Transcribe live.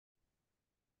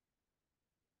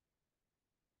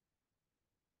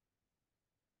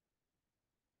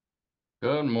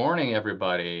Good morning,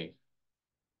 everybody.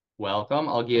 Welcome.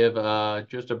 I'll give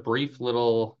just a brief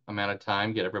little amount of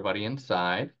time, get everybody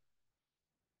inside.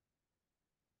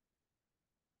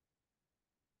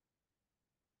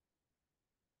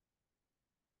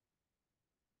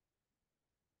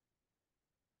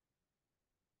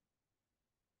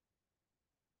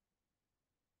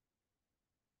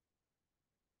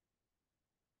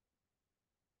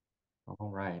 All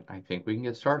right, I think we can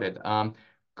get started.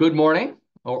 Good morning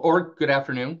or good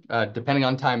afternoon, depending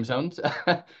on time zones.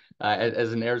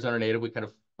 As an Arizona native, we kind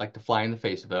of like to fly in the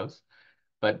face of those.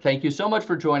 But thank you so much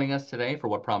for joining us today for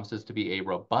what promises to be a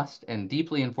robust and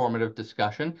deeply informative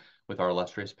discussion with our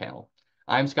illustrious panel.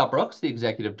 I'm Scott Brooks, the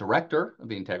Executive Director of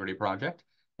the Integrity Project,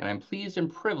 and I'm pleased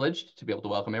and privileged to be able to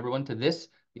welcome everyone to this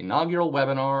inaugural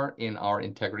webinar in our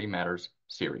Integrity Matters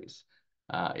series,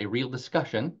 a real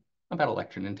discussion about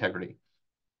election integrity.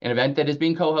 An event that is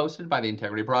being co-hosted by the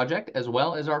Integrity Project, as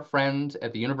well as our friends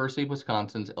at the University of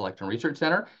Wisconsin's Election Research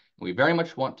Center. We very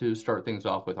much want to start things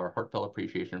off with our heartfelt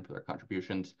appreciation for their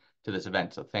contributions to this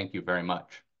event, so thank you very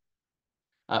much.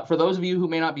 For those of you who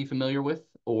may not be familiar with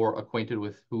or acquainted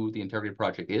with who the Integrity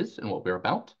Project is and what we're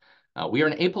about, we are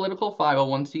an apolitical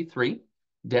 501c3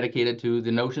 dedicated to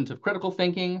the notions of critical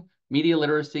thinking, media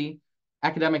literacy,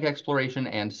 academic exploration,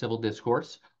 and civil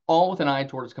discourse, all with an eye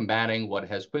towards combating what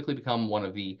has quickly become one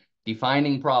of the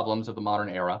defining problems of the modern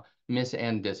era, mis-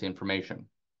 and disinformation.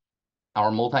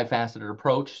 Our multifaceted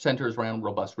approach centers around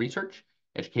robust research,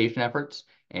 education efforts,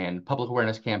 and public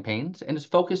awareness campaigns, and is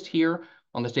focused here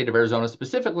on the state of Arizona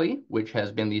specifically, which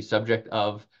has been the subject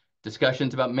of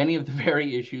discussions about many of the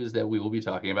very issues that we will be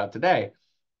talking about today.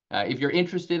 If you're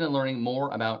interested in learning more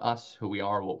about us, who we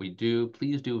are, what we do,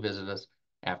 please do visit us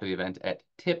after the event at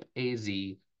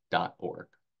tipaz.org.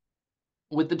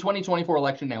 With the 2024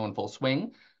 election now in full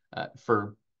swing,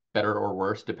 for better or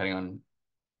worse, depending on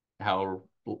how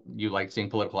you like seeing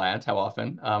political ads, how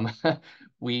often,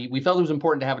 we felt it was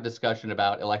important to have a discussion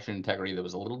about election integrity that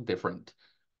was a little different.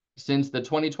 Since the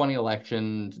 2020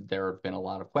 election, there have been a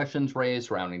lot of questions raised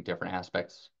surrounding different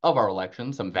aspects of our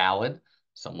election, some valid,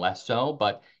 some less so.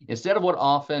 But instead of what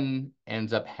often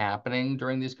ends up happening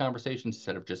during these conversations,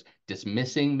 instead of just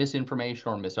dismissing misinformation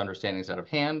or misunderstandings out of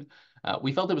hand,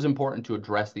 we felt it was important to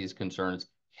address these concerns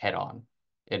head on,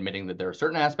 admitting that there are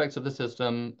certain aspects of the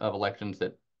system of elections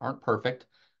that aren't perfect,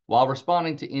 while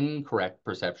responding to incorrect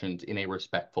perceptions in a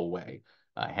respectful way.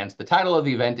 Hence the title of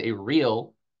the event, A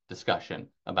Real Discussion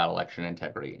about Election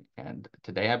Integrity. And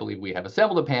today I believe we have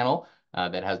assembled a panel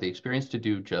that has the experience to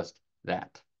do just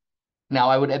that. Now,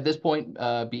 I would at this point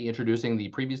be introducing the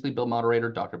previously billed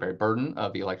moderator, Dr. Barry Burden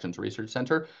of the Elections Research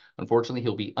Center. Unfortunately,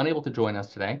 he'll be unable to join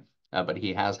us today, but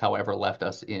he has, however, left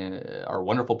us in our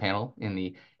wonderful panel in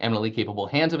the eminently capable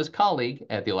hands of his colleague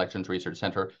at the Elections Research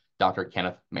Center, Dr.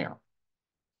 Kenneth Mayer.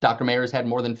 Dr. Mayer has had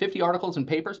more than 50 articles and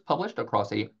papers published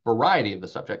across a variety of the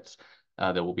subjects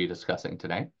that we'll be discussing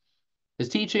today. His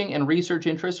teaching and research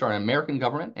interests are in American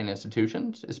government and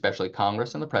institutions, especially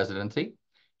Congress and the presidency,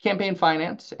 campaign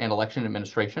finance, and election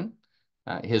administration.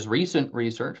 His recent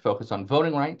research focused on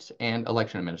voting rights and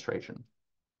election administration.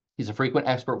 He's a frequent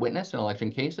expert witness in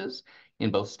election cases in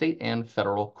both state and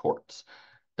federal courts.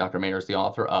 Dr. Mayer is the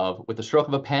author of With the Stroke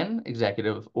of a Pen,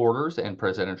 Executive Orders and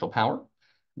Presidential Power,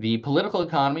 The Political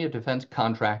Economy of Defense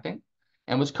Contracting,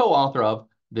 and was co-author of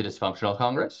The Dysfunctional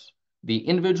Congress, The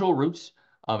Individual Roots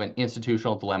of an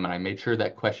Institutional Dilemma. And I made sure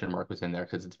that question mark was in there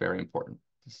because it's very important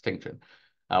distinction.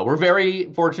 We're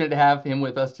very fortunate to have him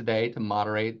with us today to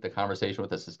moderate the conversation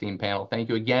with this esteemed panel. Thank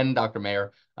you again, Dr.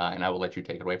 Mayer, and I will let you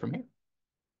take it away from here.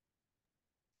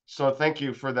 So thank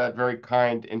you for that very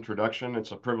kind introduction.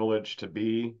 It's a privilege to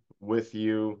be with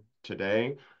you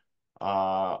today.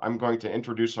 I'm going to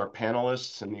introduce our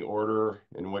panelists in the order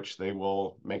in which they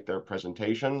will make their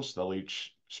presentations. They'll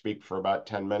each speak for about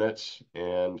 10 minutes,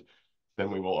 and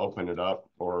then we will open it up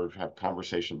or have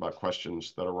conversation about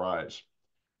questions that arise.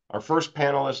 Our first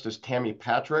panelist is Tammy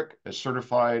Patrick, a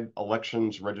certified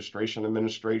elections registration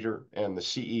administrator and the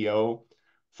CEO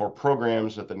for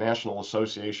programs at the National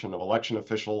Association of Election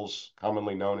Officials,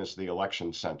 commonly known as the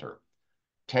Election Center.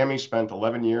 Tammy spent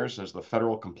 11 years as the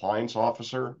federal compliance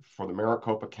officer for the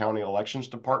Maricopa County Elections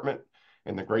Department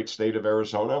in the great state of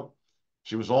Arizona.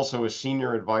 She was also a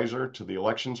senior advisor to the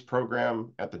elections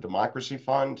program at the Democracy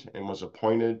Fund and was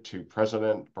appointed to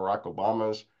President Barack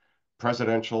Obama's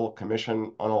Presidential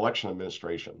Commission on Election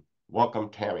Administration. Welcome,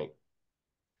 Tammy.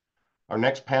 Our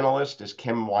next panelist is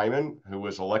Kim Wyman, who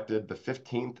was elected the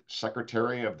 15th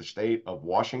Secretary of the State of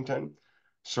Washington,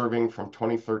 serving from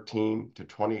 2013 to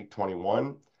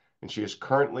 2021, and she is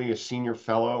currently a senior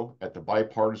fellow at the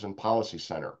Bipartisan Policy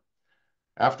Center.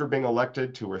 After being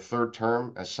elected to her third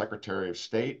term as Secretary of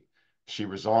State, she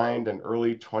resigned in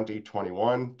early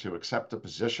 2021 to accept a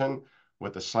position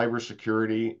with the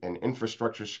Cybersecurity and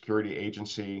Infrastructure Security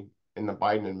Agency in the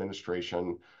Biden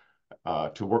administration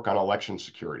to work on election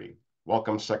security.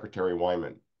 Welcome, Secretary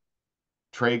Wyman.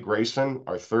 Trey Grayson,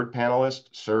 our third panelist,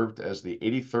 served as the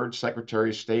 83rd Secretary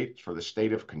of State for the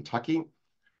state of Kentucky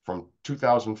from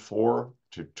 2004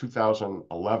 to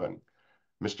 2011.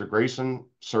 Mr. Grayson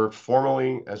served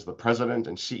formerly as the president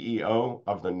and CEO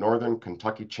of the Northern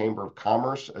Kentucky Chamber of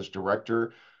Commerce as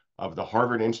director of the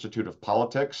Harvard Institute of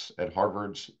Politics at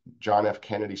Harvard's John F.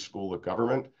 Kennedy School of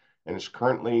Government, and is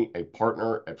currently a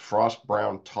partner at Frost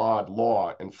Brown Todd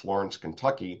Law in Florence,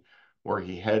 Kentucky, where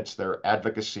he heads their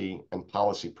advocacy and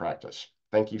policy practice.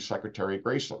 Thank you, Secretary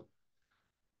Grayson.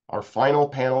 Our final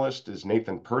panelist is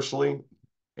Nathan Persily,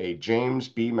 a James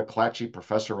B. McClatchy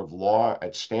Professor of Law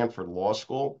at Stanford Law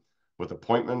School, with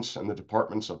appointments in the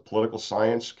departments of Political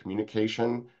Science,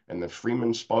 Communication, and the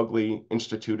Freeman Spogli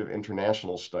Institute of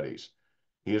International Studies.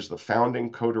 He is the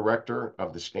founding co-director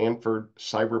of the Stanford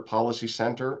Cyber Policy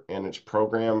Center and its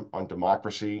program on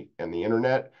democracy and the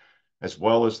internet, as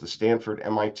well as the Stanford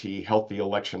MIT Healthy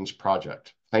Elections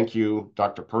Project. Thank you,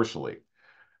 Dr. Persily.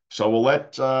 So we'll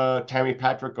let Tammy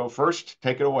Patrick go first.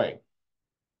 Take it away.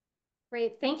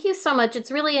 Great. Thank you so much.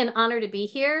 It's really an honor to be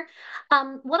here.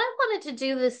 What I wanted to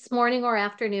do this morning or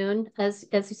afternoon, as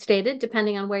you stated,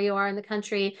 depending on where you are in the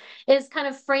country, is kind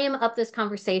of frame up this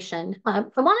conversation. I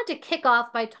wanted to kick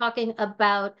off by talking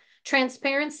about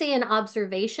transparency and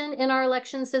observation in our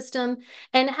election system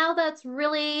and how that's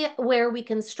really where we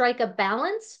can strike a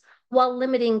balance while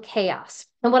limiting chaos.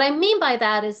 And what I mean by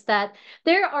that is that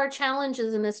there are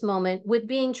challenges in this moment with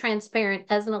being transparent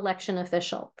as an election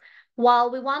official.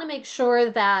 While we want to make sure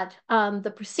that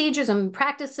the procedures and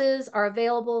practices are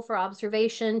available for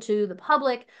observation to the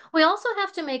public, we also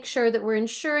have to make sure that we're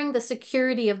ensuring the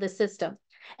security of the system.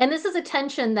 And this is a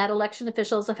tension that election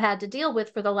officials have had to deal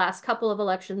with for the last couple of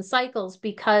election cycles,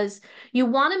 because you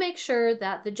want to make sure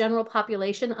that the general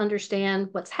population understand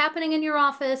what's happening in your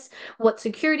office, what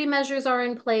security measures are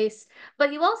in place,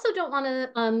 but you also don't want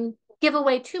to give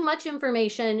away too much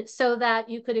information so that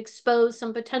you could expose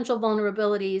some potential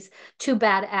vulnerabilities to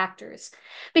bad actors.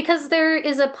 Because there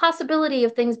is a possibility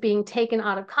of things being taken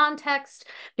out of context,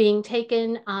 being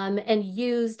taken and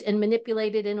used and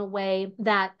manipulated in a way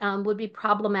that would be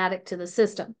problematic to the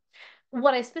system.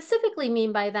 What I specifically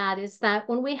mean by that is that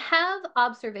when we have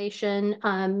observation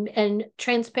and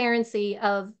transparency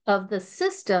of the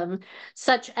system,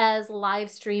 such as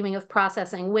live streaming of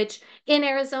processing, which in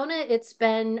Arizona, it's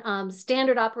been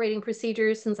standard operating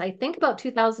procedures since I think about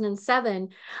 2007,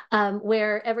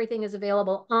 where everything is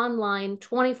available online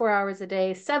 24 hours a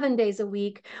day, 7 days a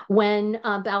week, when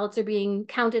ballots are being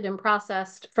counted and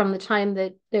processed from the time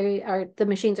that the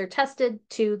machines are tested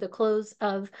to the close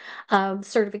of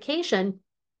certification.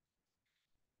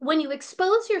 When you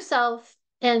expose yourself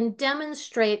and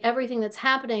demonstrate everything that's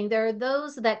happening, there are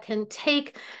those that can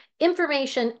take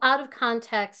information out of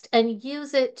context and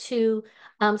use it to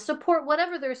support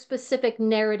whatever their specific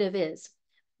narrative is,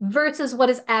 versus what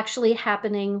is actually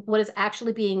happening, what is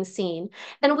actually being seen.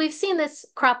 And we've seen this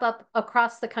crop up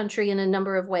across the country in a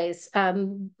number of ways.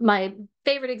 My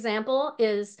favorite example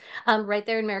is right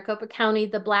there in Maricopa County,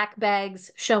 the black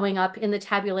bags showing up in the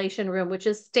tabulation room, which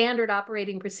is standard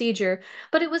operating procedure,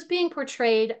 but it was being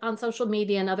portrayed on social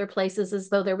media and other places as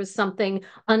though there was something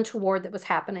untoward that was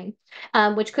happening,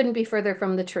 which couldn't be further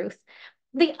from the truth.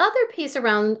 The other piece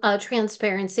around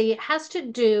transparency has to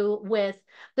do with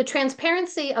the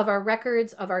transparency of our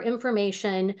records, of our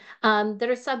information that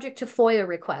are subject to FOIA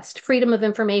request, Freedom of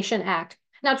Information Act.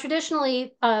 Now,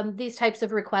 traditionally, these types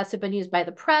of requests have been used by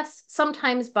the press,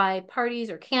 sometimes by parties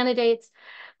or candidates.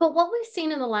 But what we've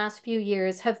seen in the last few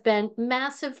years have been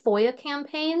massive FOIA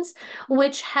campaigns,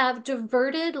 which have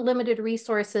diverted limited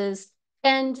resources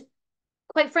and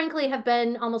quite frankly, have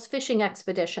been almost fishing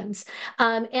expeditions.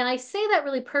 And I say that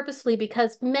really purposely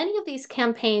because many of these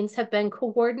campaigns have been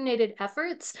coordinated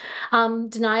efforts,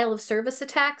 denial of service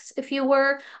attacks, if you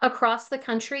were, across the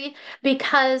country,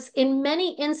 because in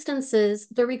many instances,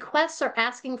 the requests are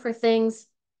asking for things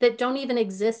that don't even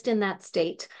exist in that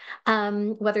state,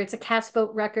 whether it's a cast vote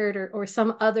record or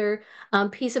some other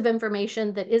piece of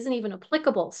information that isn't even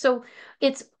applicable. So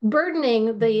it's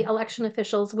burdening the election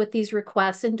officials with these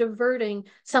requests and diverting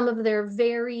some of their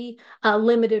very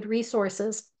limited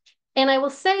resources. And I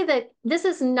will say that this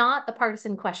is not a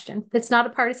partisan question. It's not a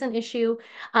partisan issue.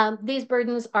 These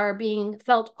burdens are being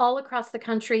felt all across the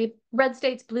country, red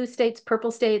states, blue states, purple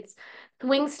states.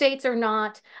 Swing states are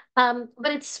not, but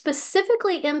it's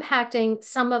specifically impacting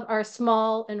some of our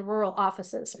small and rural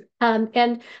offices.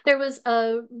 And there was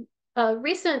a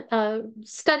recent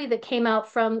study that came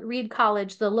out from Reed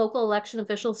College, the local election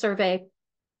official survey,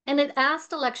 and it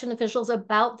asked election officials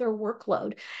about their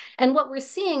workload. And what we're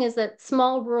seeing is that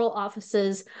small rural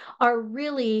offices are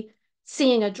really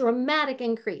seeing a dramatic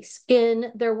increase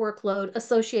in their workload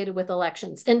associated with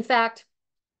elections. In fact,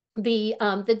 the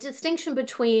distinction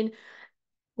between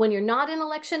when you're not in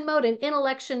election mode and in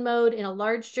election mode in a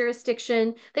large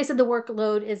jurisdiction, they said the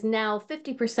workload is now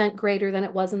 50% greater than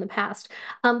it was in the past.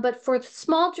 But for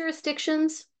small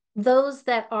jurisdictions, those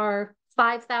that are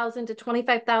 5,000 to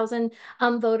 25,000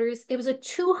 voters, it was a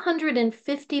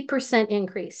 250%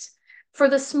 increase. For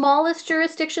the smallest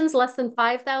jurisdictions, less than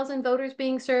 5,000 voters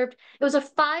being served, it was a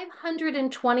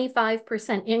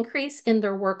 525% increase in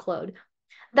their workload.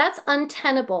 That's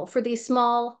untenable for these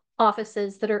small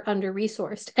offices that are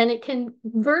under-resourced, and it can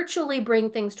virtually bring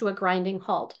things to a grinding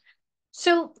halt.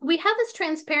 So we have this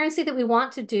transparency that we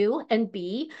want to do and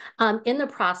be in the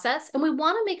process, and we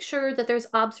want to make sure that there's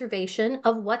observation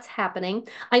of what's happening.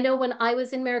 I know when I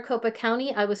was in Maricopa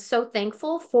County, I was so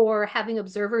thankful for having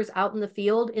observers out in the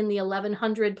field in the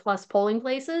 1,100 plus polling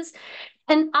places.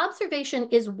 And observation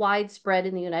is widespread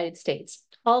in the United States.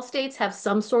 All states have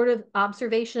some sort of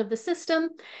observation of the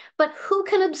system, but who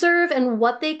can observe and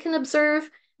what they can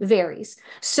observe varies.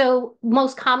 So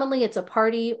most commonly it's a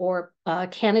party or a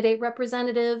candidate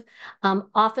representative.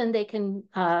 Often they can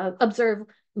observe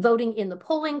voting in the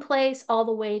polling place all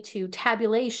the way to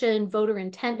tabulation, voter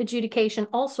intent adjudication,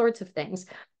 all sorts of things.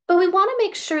 But we want to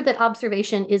make sure that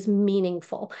observation is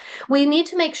meaningful. We need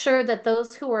to make sure that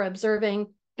those who are observing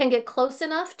can get close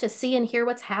enough to see and hear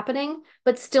what's happening,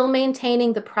 but still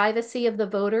maintaining the privacy of the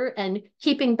voter and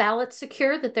keeping ballots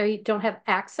secure, that they don't have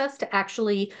access to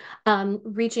actually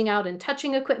reaching out and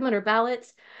touching equipment or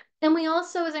ballots. And we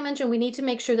also, as I mentioned, we need to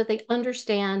make sure that they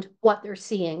understand what they're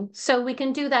seeing. So we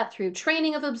can do that through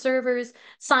training of observers,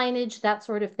 signage, that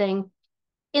sort of thing.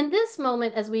 In this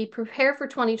moment, as we prepare for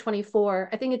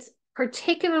 2024, I think it's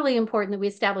particularly important that we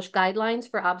establish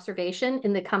guidelines for observation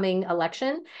in the coming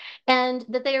election, and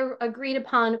that they are agreed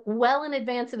upon well in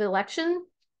advance of election,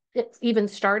 even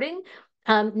starting.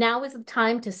 Now is the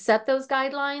time to set those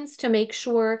guidelines to make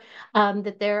sure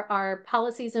that there are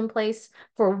policies in place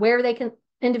for where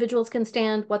individuals can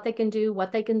stand, what they can do,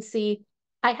 what they can see.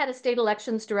 I had a state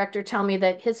elections director tell me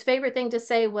that his favorite thing to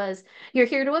say was, "You're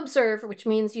here to observe," which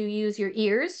means you use your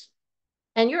ears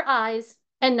and your eyes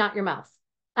and not your mouth.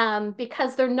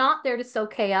 Because they're not there to sow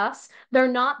chaos. They're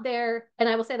not there, and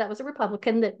I will say that was a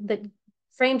Republican that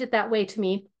framed it that way to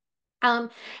me. And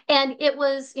it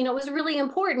was, it was really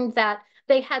important that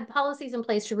they had policies in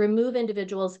place to remove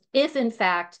individuals if, in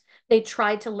fact, they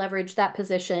tried to leverage that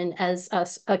position as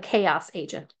a chaos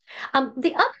agent.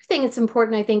 The other thing that's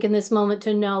important, I think, in this moment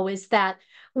to know is that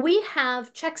we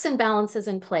have checks and balances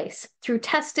in place through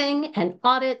testing and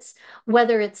audits,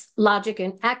 whether it's logic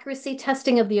and accuracy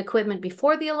testing of the equipment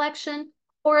before the election,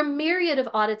 or a myriad of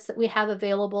audits that we have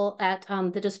available at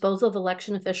the disposal of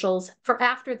election officials for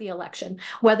after the election,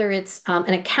 whether it's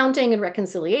an accounting and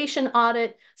reconciliation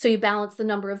audit, so you balance the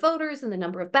number of voters and the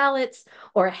number of ballots,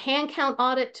 or a hand count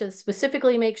audit to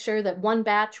specifically make sure that one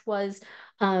batch was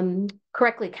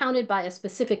correctly counted by a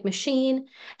specific machine.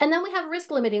 And then we have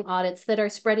risk limiting audits that are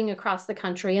spreading across the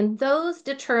country, and those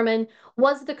determine,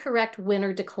 was the correct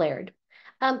winner declared?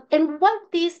 And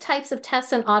what these types of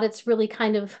tests and audits really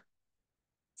kind of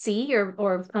see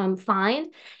or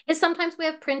find is sometimes we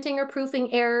have printing or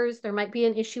proofing errors. There might be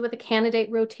an issue with a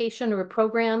candidate rotation or a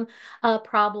program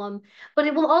problem, but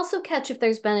it will also catch if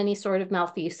there's been any sort of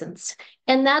malfeasance.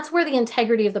 And that's where the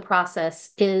integrity of the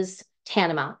process is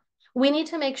tantamount. We need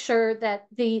to make sure that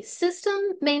the system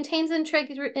maintains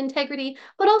integrity,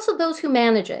 but also those who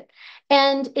manage it.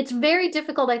 And it's very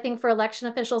difficult, I think, for election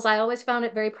officials. I always found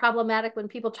it very problematic when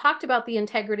people talked about the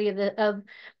integrity of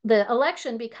the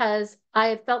election, because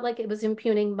I felt like it was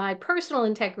impugning my personal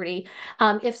integrity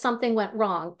if something went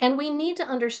wrong. And we need to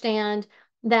understand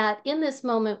that in this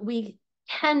moment, we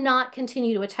cannot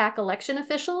continue to attack election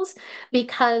officials,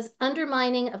 because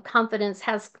undermining of confidence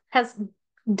has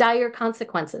dire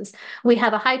consequences. We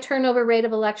have a high turnover rate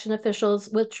of election officials,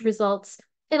 which results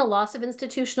in a loss of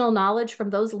institutional knowledge from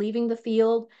those leaving the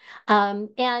field.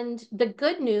 And the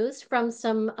good news from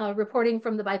some reporting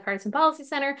from the Bipartisan Policy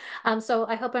Center, so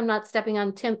I hope I'm not stepping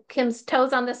on Kim's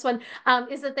toes on this one,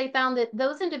 is that they found that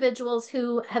those individuals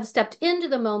who have stepped into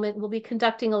the moment will be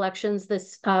conducting elections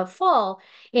this fall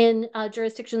in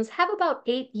jurisdictions have about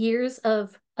 8 years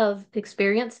of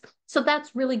experience. So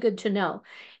that's really good to know.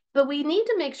 But we need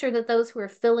to make sure that those who are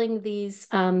filling these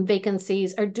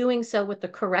vacancies are doing so with the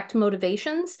correct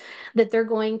motivations, that they're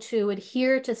going to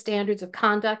adhere to standards of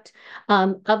conduct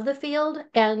of the field.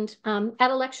 And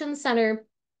at Election Center,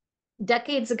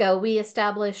 decades ago, we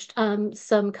established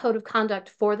some code of conduct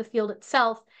for the field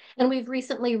itself, and we've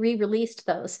recently re-released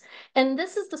those. And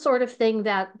this is the sort of thing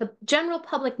that the general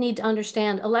public need to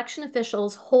understand. Election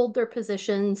officials hold their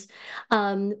positions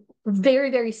very,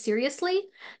 very seriously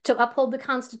to uphold the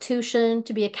Constitution,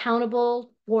 to be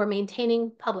accountable for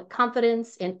maintaining public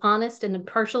confidence in honest and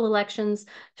impartial elections,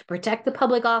 to protect the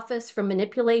public office from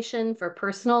manipulation for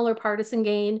personal or partisan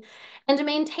gain, and to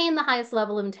maintain the highest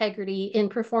level of integrity in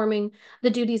performing the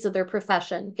duties of their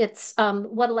profession. It's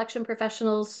what election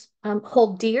professionals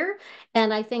hold dear.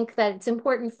 And I think that it's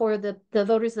important for the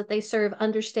voters that they serve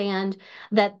understand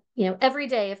that, you know, every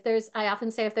day, I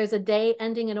often say, if there's a day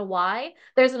ending in a Y,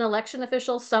 there's an election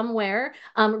official somewhere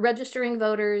registering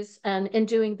voters and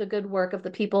doing the good work of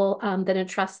the people that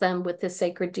entrust them with this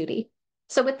sacred duty.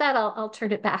 So with that, I'll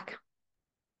turn it back.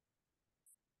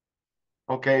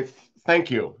 Okay, thank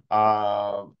you.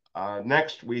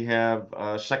 Next, we have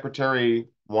Secretary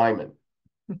Wyman.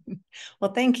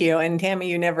 Well, thank you. And Tammy,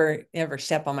 you never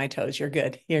step on my toes. You're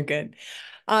good. You're good.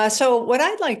 So what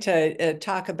I'd like to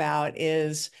talk about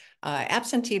is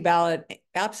absentee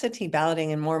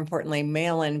balloting, and more importantly,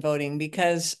 mail-in voting,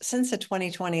 because since the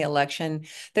 2020 election,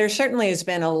 there certainly has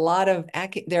been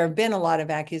there have been a lot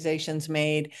of accusations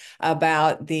made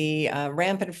about the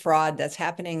rampant fraud that's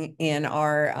happening in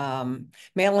our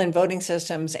mail-in voting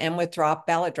systems and with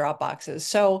ballot drop boxes.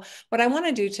 So what I want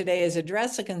to do today is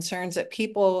address the concerns that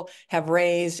people have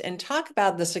raised and talk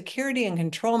about the security and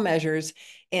control measures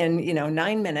in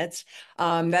 9 minutes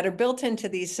that are built into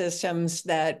these systems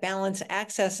that balance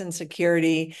access and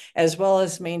security, as well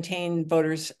as maintain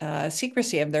voters'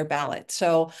 secrecy of their ballot.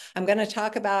 So I'm going to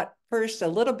talk about first a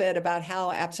little bit about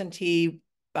how absentee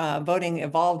voting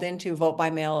evolved into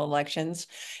vote-by-mail elections,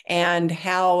 and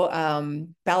how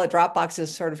ballot drop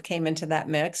boxes sort of came into that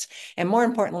mix, and more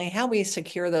importantly, how we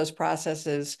secure those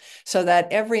processes so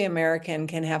that every American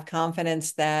can have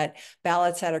confidence that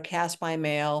ballots that are cast by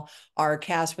mail are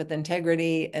cast with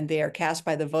integrity, and they are cast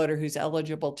by the voter who's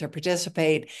eligible to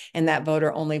participate, and that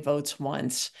voter only votes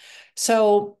once.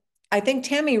 So I think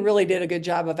Tammy really did a good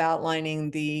job of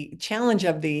outlining the challenge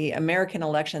of the American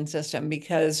election system,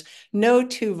 because no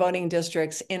two voting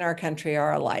districts in our country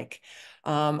are alike.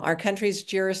 Our country's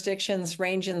jurisdictions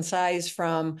range in size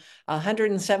from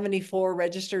 174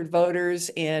 registered voters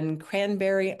in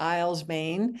Cranberry Isles,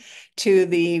 Maine, to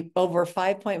the over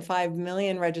 5.5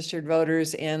 million registered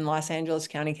voters in Los Angeles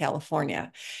County,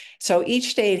 California. So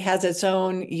each state has its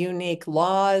own unique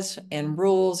laws and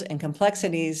rules and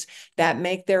complexities that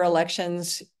make their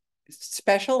elections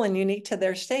special and unique to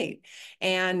their state.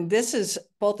 And this is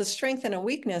both a strength and a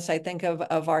weakness, I think,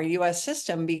 of our US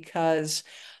system, because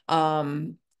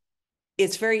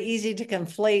it's very easy to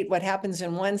conflate what happens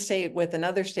in one state with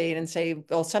another state and say,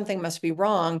 well, something must be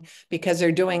wrong because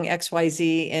they're doing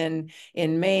XYZ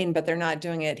in Maine, but they're not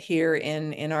doing it here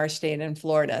in our state in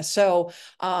Florida. So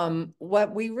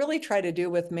what we really try to do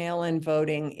with mail-in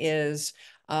voting is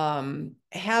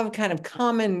have kind of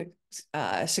common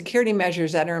security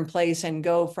measures that are in place and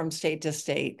go from state to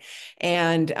state.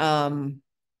 And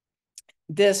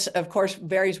this, of course,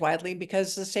 varies widely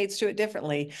because the states do it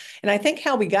differently. And I think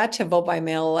how we got to vote by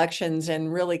mail elections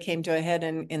and really came to a head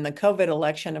in the COVID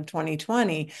election of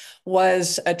 2020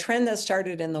 was a trend that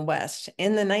started in the West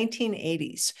in the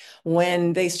 1980s,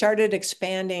 when they started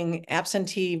expanding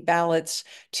absentee ballots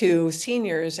to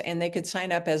seniors, and they could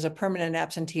sign up as a permanent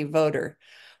absentee voter.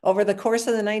 Over the course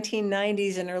of the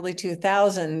 1990s and early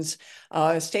 2000s,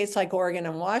 states like Oregon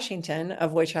and Washington,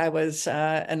 of which I was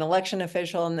an election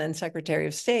official and then Secretary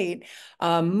of State,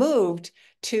 moved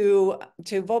to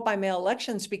vote by mail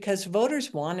elections because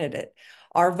voters wanted it.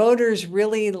 Our voters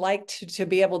really liked to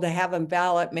be able to have a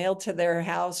ballot mailed to their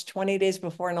house 20 days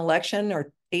before an election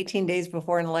or 18 days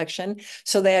before an election,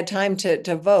 so they had time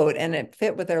to vote, and it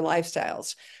fit with their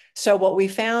lifestyles. So what we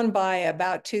found by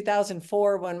about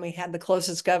 2004, when we had the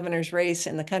closest governor's race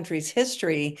in the country's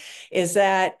history, is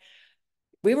that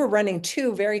we were running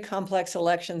two very complex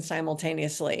elections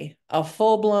simultaneously, a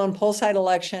full-blown poll-side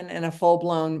election and a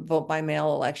full-blown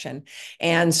vote-by-mail election.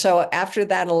 And so after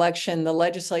that election, the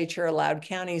legislature allowed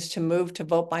counties to move to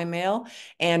vote-by-mail,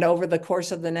 and over the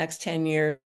course of the next 10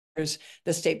 years,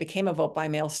 the state became a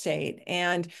vote-by-mail state.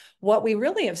 And what we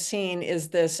really have seen is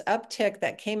this uptick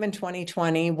that came in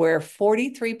 2020, where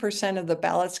 43% of the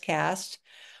ballots cast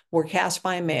were cast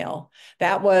by mail.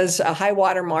 That was a high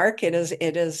water mark. It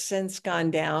has since gone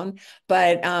down.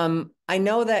 But I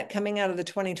know that coming out of the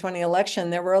 2020 election,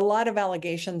 there were a lot of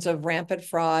allegations of rampant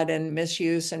fraud and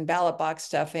misuse and ballot box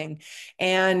stuffing.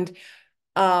 And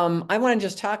I want to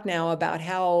just talk now about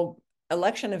how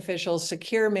election officials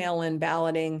secure mail-in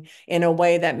balloting in a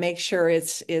way that makes sure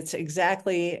it's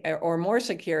exactly or more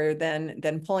secure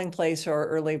than polling place or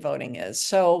early voting is.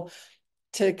 So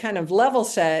to kind of level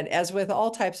set, as with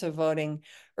all types of voting,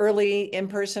 early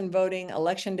in-person voting,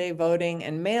 election day voting,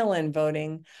 and mail-in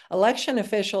voting, election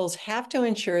officials have to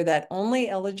ensure that only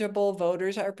eligible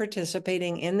voters are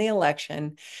participating in the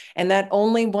election and that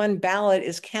only one ballot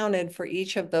is counted for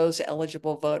each of those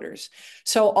eligible voters.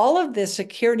 So all of the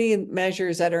security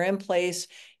measures that are in place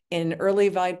in early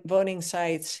voting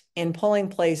sites, in polling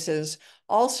places,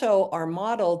 also are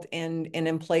modeled and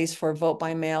in place for vote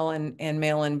by mail and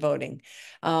mail-in voting.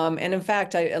 And in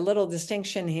fact, a little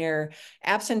distinction here,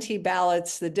 absentee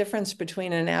ballots, the difference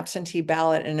between an absentee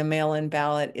ballot and a mail-in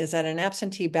ballot is that an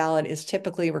absentee ballot is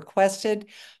typically requested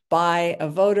by a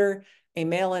voter. A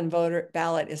mail-in voter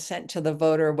ballot is sent to the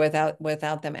voter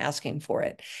without them asking for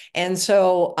it. And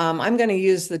so I'm going to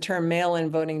use the term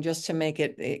mail-in voting just to make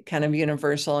it kind of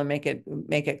universal and make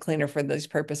it cleaner for those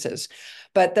purposes.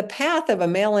 But the path of a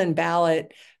mail-in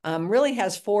ballot really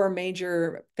has four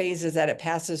major phases that it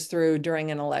passes through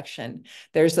during an election.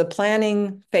 There's the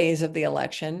planning phase of the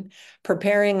election,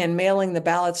 preparing and mailing the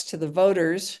ballots to the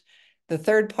voters. The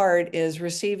third part is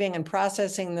receiving and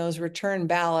processing those return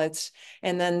ballots.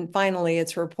 And then finally,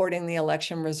 it's reporting the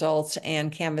election results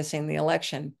and canvassing the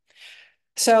election.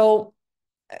 So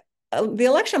the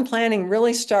election planning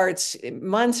really starts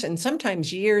months and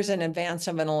sometimes years in advance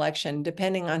of an election,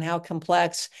 depending on how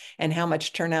complex and how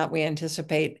much turnout we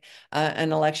anticipate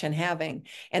an election having.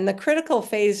 And the critical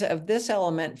phase of this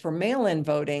element for mail-in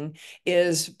voting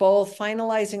is both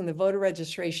finalizing the voter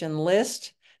registration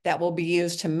list that will be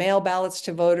used to mail ballots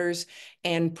to voters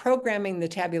and programming the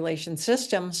tabulation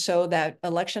system so that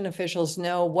election officials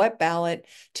know what ballot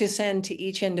to send to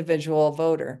each individual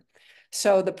voter.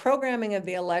 So the programming of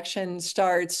the election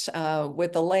starts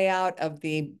with the layout of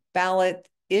the ballot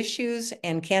issues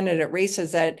and candidate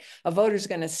races that a voter is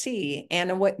going to see. And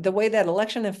the way that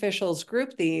election officials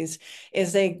group these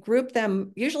is they group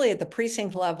them usually at the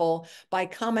precinct level by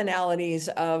commonalities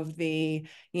of the,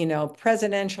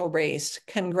 presidential race,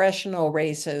 congressional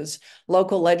races,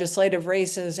 local legislative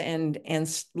races, and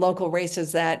local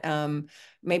races that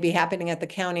may be happening at the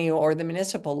county or the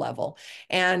municipal level.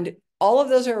 And all of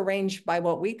those are arranged by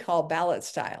what we call ballot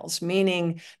styles,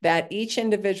 meaning that each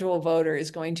individual voter is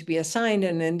going to be assigned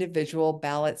an individual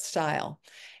ballot style.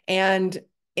 And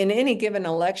in any given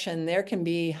election, there can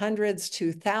be hundreds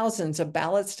to thousands of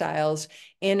ballot styles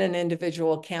in an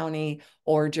individual county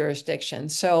or jurisdiction.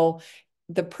 So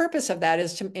the purpose of that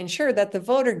is to ensure that the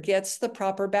voter gets the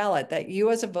proper ballot, that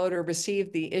you as a voter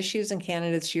receive the issues and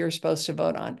candidates you're supposed to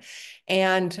vote on.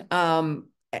 And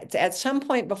at some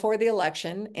point before the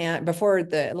election and before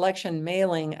the election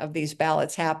mailing of these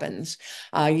ballots happens,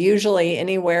 usually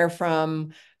anywhere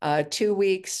from 2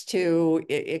 weeks to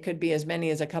it could be as many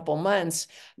as a couple months,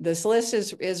 this list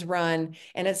is run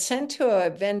and it's sent to a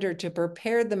vendor to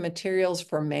prepare the materials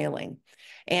for mailing.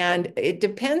 And it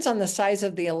depends on the size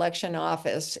of the election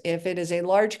office. If it is a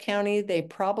large county, they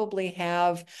probably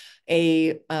have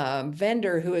a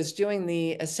vendor who is doing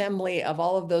the assembly of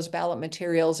all of those ballot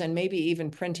materials and maybe even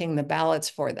printing the ballots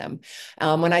for them.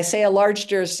 When I say a large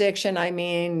jurisdiction, I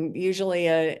mean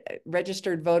usually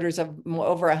registered voters of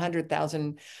over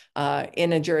 100,000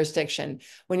 in a jurisdiction.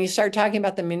 When you start talking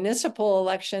about the municipal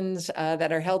elections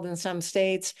that are held in some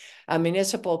states,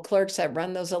 municipal clerks that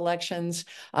run those elections,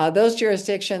 those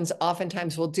jurisdictions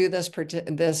oftentimes will do this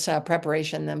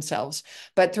preparation themselves.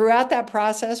 But throughout that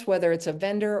process, whether it's a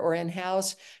vendor or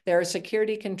in-house, there are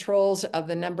security controls of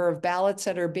the number of ballots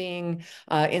that are being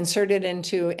inserted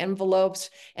into envelopes,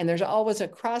 and there's always a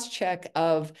cross-check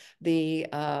of the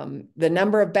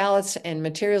number of ballots and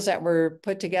materials that were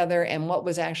put together and what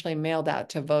was actually mailed out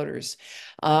to voters.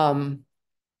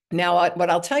 Now, what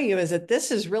I'll tell you is that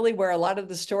this is really where a lot of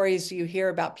the stories you hear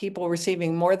about people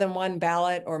receiving more than one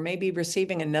ballot or maybe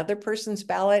receiving another person's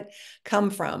ballot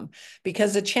come from.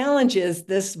 Because the challenge is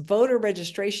this voter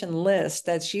registration list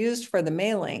that's used for the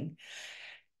mailing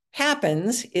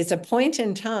happens, it's a point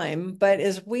in time, but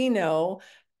as we know,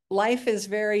 life is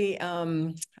very,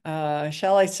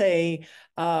 shall I say,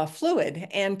 fluid,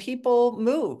 and people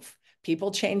move.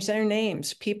 People change their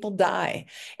names, people die.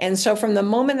 And so from the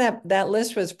moment that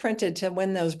list was printed to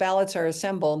when those ballots are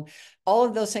assembled, all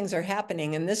of those things are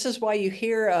happening. And this is why you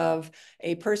hear of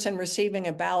a person receiving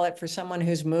a ballot for someone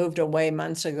who's moved away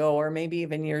months ago, or maybe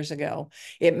even years ago.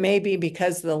 It may be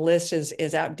because the list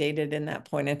is outdated in that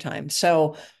point in time.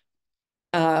 So,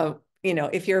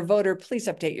 if you're a voter, please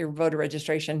update your voter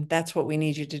registration. That's what we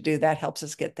need you to do. That helps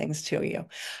us get things to you.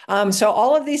 So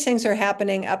all of these things are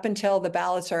happening up until the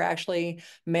ballots are actually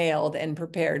mailed and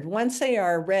prepared. Once they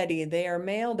are ready, they are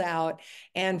mailed out.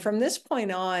 And from this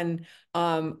point on,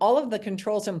 all of the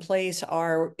controls in place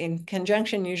are in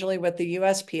conjunction usually with the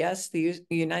USPS, the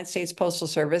United States Postal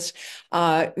Service.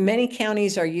 Many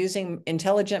counties are using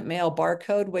intelligent mail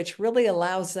barcode, which really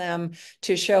allows them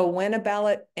to show when a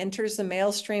ballot enters the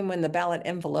mail stream, when the ballot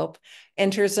envelope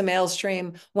enters the mail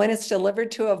stream, when it's delivered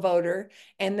to a voter,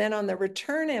 and then on the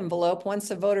return envelope, once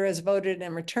the voter has voted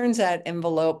and returns that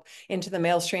envelope into the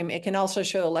mail stream, it can also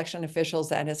show election officials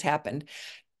that has happened.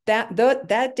 That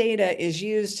data is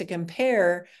used to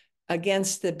compare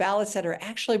against the ballots that are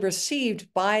actually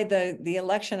received by the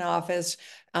election office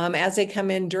as they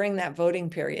come in during that voting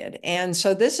period. And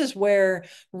so this is where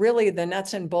really the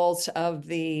nuts and bolts of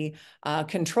the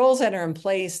controls that are in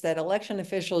place that election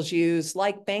officials use,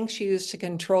 like banks use to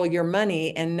control your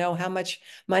money and know how much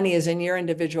money is in your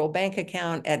individual bank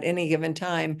account at any given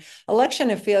time.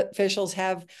 Election officials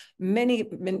have many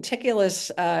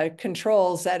meticulous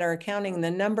controls that are counting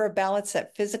the number of ballots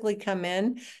that physically come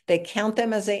in. They count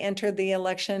them as they enter the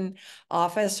election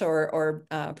office or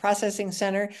processing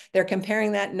center. They're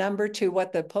comparing that number to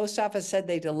what the post office said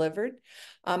they delivered.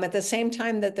 At the same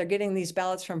time that they're getting these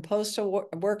ballots from postal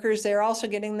workers, they're also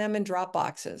getting them in drop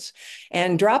boxes.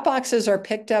 And drop boxes are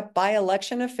picked up by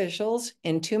election officials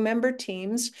in 2-member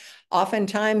teams.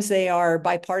 Oftentimes they are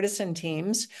bipartisan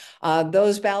teams.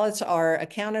 Those ballots are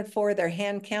accounted for, they're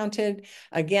hand counted.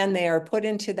 Again, they are put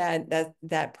into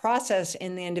that process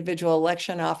in the individual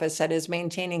election office that is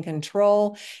maintaining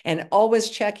control and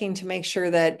always checking to make sure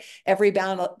that every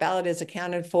ballot is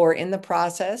accounted for in the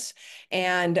process.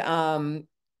 And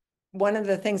one of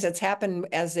the things that's happened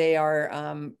as they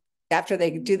are after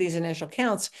they do these initial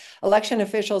counts, election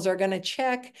officials are going to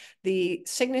check the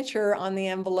signature on the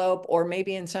envelope, or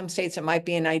maybe in some states it might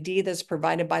be an ID that's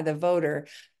provided by the voter,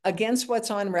 against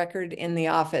what's on record in the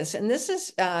office. And this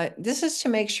is to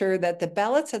make sure that the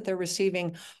ballots that they're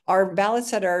receiving are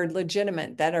ballots that are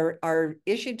legitimate, that are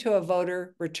issued to a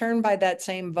voter, returned by that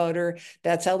same voter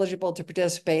that's eligible to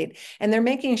participate. And they're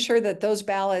making sure that those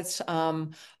ballots are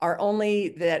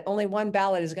only one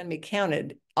ballot is going to be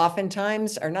counted.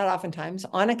 Oftentimes, or not oftentimes,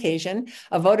 on occasion,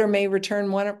 a voter may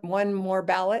return one more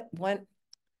ballot. Let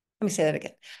me say that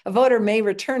again. A voter may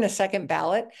return a second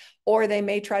ballot, or they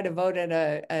may try to vote at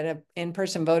a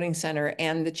in-person voting center.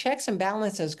 And the checks and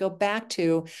balances go back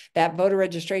to that voter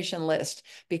registration list,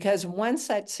 because once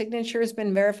that signature has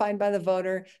been verified by the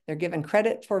voter, they're given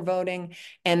credit for voting,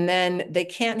 and then they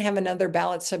can't have another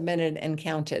ballot submitted and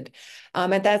counted.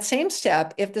 At that same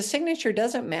step, if the signature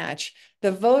doesn't match,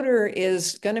 the voter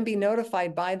is going to be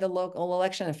notified by the local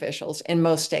election officials in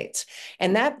most states.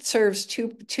 And that serves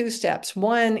two steps.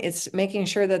 One, it's making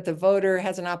sure that the voter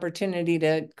has an opportunity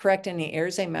to correct any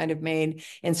errors they might have made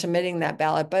in submitting that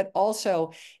ballot, but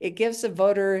also it gives the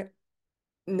voter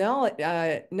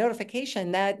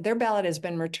notification that their ballot has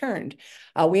been returned.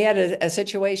 We had a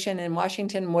situation in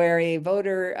Washington where a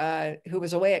voter who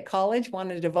was away at college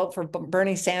wanted to vote for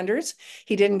Bernie Sanders.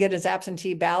 He didn't get his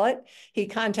absentee ballot. He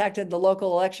contacted the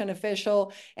local election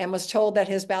official and was told that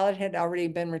his ballot had already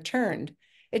been returned.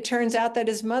 It turns out that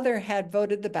his mother had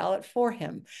voted the ballot for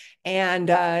him. And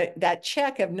that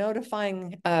check of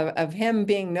notifying, of him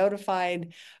being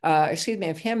notified, of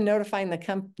him notifying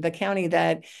the county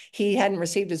that he hadn't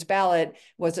received his ballot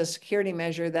was a security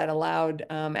measure that allowed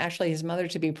actually his mother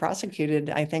to be prosecuted,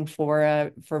 I think,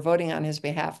 for voting on his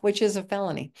behalf, which is a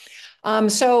felony.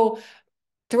 So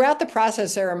throughout the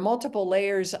process, there are multiple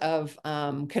layers of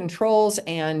controls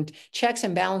and checks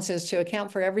and balances to account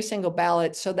for every single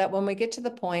ballot, so that when we get to the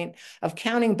point of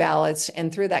counting ballots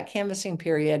and through that canvassing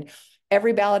period,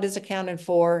 every ballot is accounted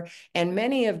for. And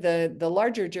many of the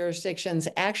larger jurisdictions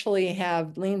actually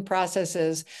have lean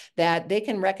processes that they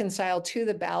can reconcile to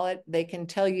the ballot. They can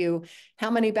tell you how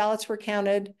many ballots were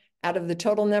counted out of the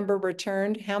total number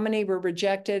returned, how many were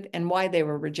rejected, and why they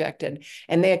were rejected.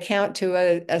 And they account to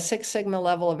a Six Sigma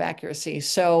level of accuracy.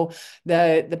 So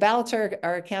the ballots are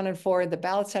accounted for. The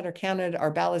ballots that are counted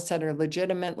are ballots that are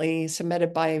legitimately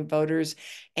submitted by voters.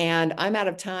 And I'm out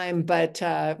of time, but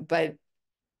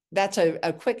that's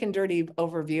a quick and dirty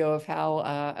overview of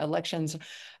how elections,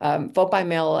 vote by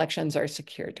mail elections are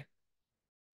secured.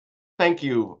 Thank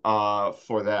you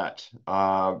for that.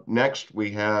 Next, we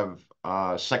have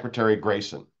Secretary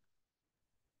Grayson.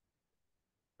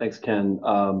 Thanks, Ken.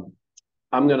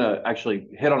 I'm going to actually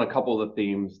hit on a couple of the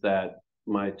themes that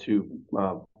my two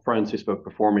friends who spoke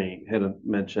before me had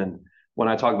mentioned when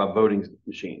I talk about voting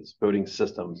machines, voting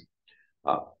systems.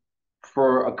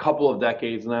 For a couple of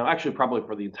decades now, actually probably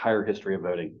for the entire history of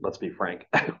voting, let's be frank,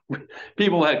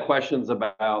 people had questions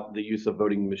about the use of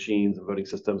voting machines and voting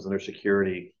systems and their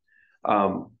security.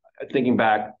 Thinking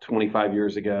back 25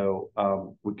 years ago,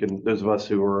 those of us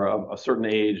who were of a certain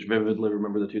age vividly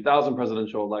remember the 2000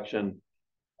 presidential election,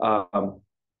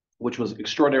 which was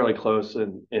extraordinarily close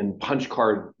in punch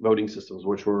card voting systems,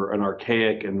 which were an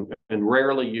archaic and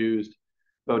rarely used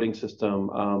voting system.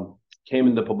 Came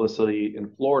into publicity in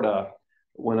Florida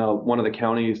when one of the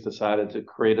counties decided to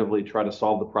creatively try to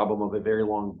solve the problem of a very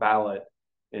long ballot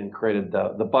and created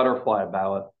the butterfly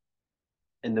ballot.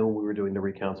 And then when we were doing the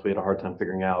recounts, we had a hard time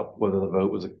figuring out whether the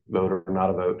vote was a vote or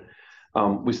not a vote.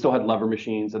 We still had lever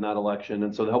machines in that election.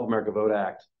 And so the Help America Vote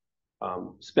Act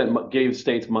gave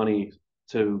states money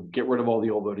to get rid of all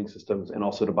the old voting systems and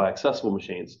also to buy accessible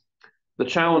machines. The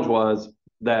challenge was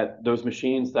that those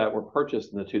machines that were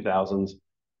purchased in the 2000s,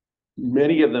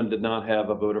 many of them did not have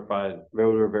a voter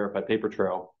verified paper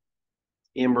trail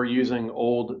and were using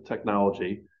old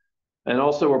technology and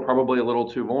also were probably a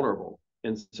little too vulnerable.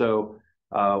 And so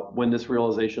when this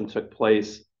realization took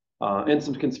place, and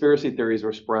some conspiracy theories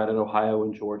were spread in Ohio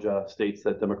and Georgia, states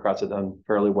that Democrats had done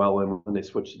fairly well in when they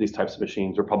switched to these types of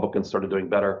machines. Republicans started doing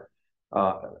better.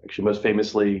 Actually, most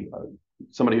famously,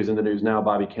 somebody who's in the news now,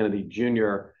 Bobby Kennedy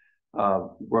Jr.,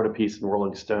 wrote a piece in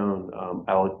Rolling Stone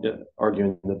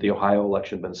arguing that the Ohio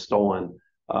election had been stolen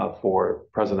for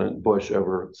President Bush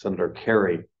over Senator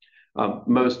Kerry.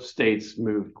 Most states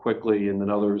moved quickly, and then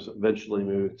others eventually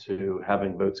moved to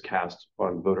having votes cast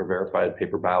on voter verified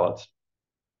paper ballots.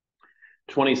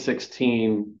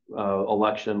 2016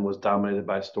 election was dominated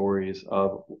by stories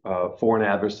of foreign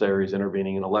adversaries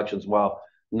intervening in elections. While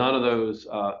none of those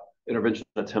intervention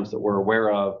attempts that we're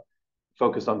aware of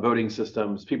focused on voting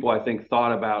systems, people I think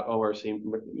thought about,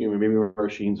 maybe our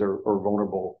machines are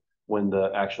vulnerable when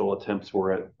the actual attempts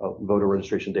were at voter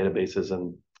registration databases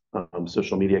and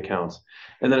social media accounts.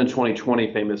 And then in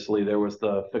 2020, famously, there was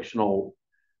the fictional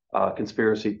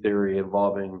conspiracy theory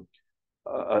involving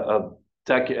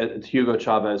Hugo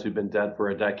Chavez, who'd been dead for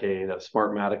a decade,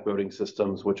 Smartmatic voting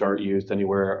systems, which aren't used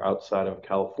anywhere outside of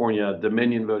California,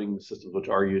 Dominion voting systems, which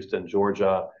are used in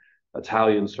Georgia,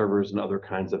 Italian servers, and other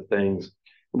kinds of things.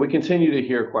 And we continue to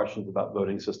hear questions about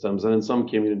voting systems. And in some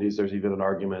communities, there's even an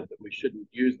argument that we shouldn't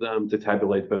use them to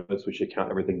tabulate votes. We should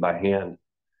count everything by hand.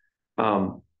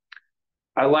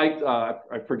 I liked,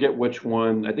 I forget which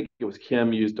one, I think it was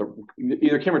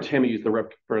either Kim or Tammy used the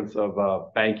reference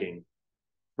of banking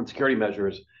and security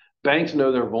measures. Banks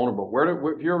know they're vulnerable.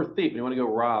 If you're a thief and you want to go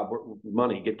rob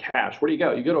money, get cash, where do you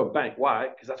go? You go to a bank. Why?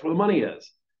 Because that's where the money is.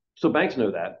 So banks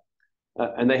know that.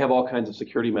 And they have all kinds of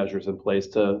security measures in place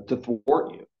to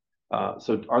thwart you.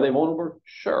 So are they vulnerable?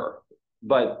 Sure.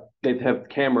 But they have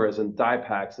cameras and die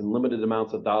packs and limited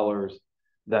amounts of dollars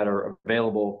that are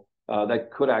available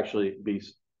that could actually be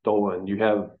stolen. You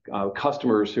have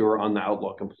customers who are on the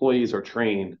outlook. Employees are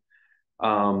trained.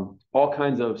 All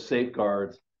kinds of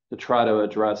safeguards to try to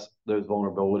address those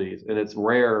vulnerabilities. And it's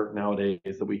rare nowadays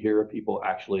that we hear of people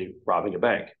actually robbing a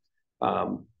bank.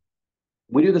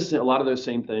 We do a lot of those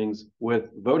same things with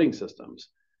voting systems.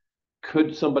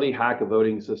 Could somebody hack a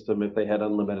voting system if they had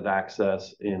unlimited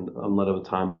access in unlimited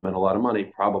time and a lot of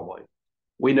money? Probably.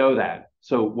 We know that.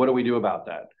 So what do we do about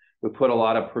that? We put a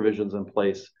lot of provisions in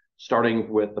place, starting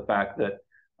with the fact that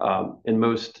in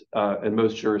most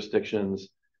jurisdictions,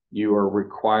 you are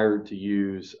required to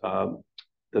use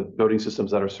the voting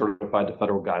systems that are certified to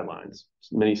federal guidelines.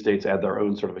 Many states add their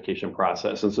own certification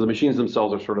process. And so the machines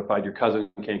themselves are certified. Your cousin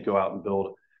can't go out and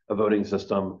build a voting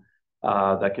system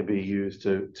that could be used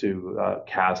to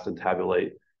cast and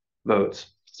tabulate votes.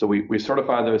 So we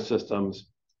certify those systems.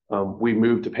 We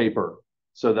move to paper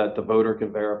so that the voter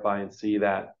can verify and see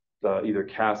that either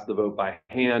cast the vote by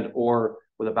hand or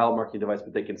with a ballot marking device,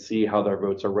 but they can see how their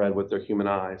votes are read with their human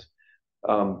eyes.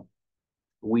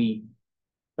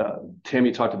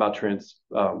 Tammy talked about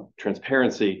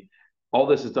transparency. All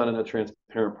this is done in a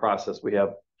transparent process. We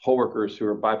have poll workers who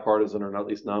are bipartisan or at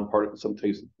least nonpartisan,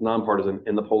 sometimes nonpartisan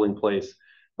in the polling place,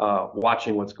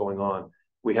 watching what's going on.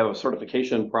 We have a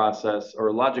certification process or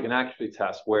a logic and accuracy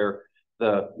test where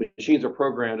the machines are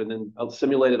programmed and then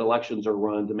simulated elections are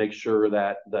run to make sure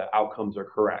that the outcomes are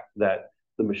correct, that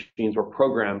the machines were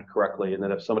programmed correctly, and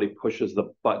then if somebody pushes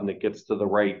the button, it gets to the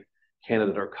right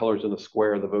candidate or colors in the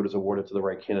square, the vote is awarded to the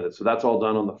right candidate. So that's all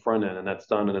done on the front end, and that's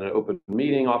done in an open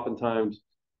meeting, oftentimes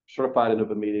certified in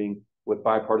open meeting with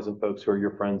bipartisan folks who are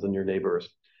your friends and your neighbors.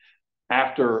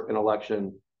 after an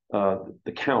election,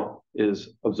 the count is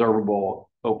observable,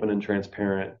 open and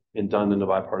transparent, and done in a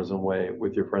bipartisan way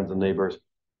with your friends and neighbors.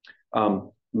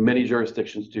 Many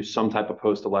jurisdictions do some type of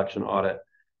post-election audit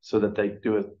so that they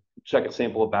check a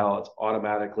sample of ballots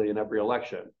automatically in every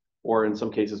election, or in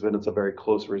some cases when it's a very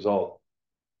close result.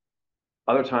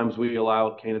 Other times we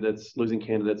allow losing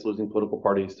political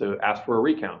parties to ask for a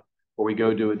recount, or we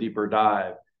go do a deeper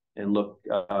dive and look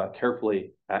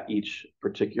carefully at each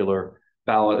particular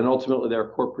ballot, and ultimately there are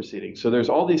court proceedings. So there's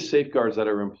all these safeguards that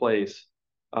are in place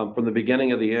from the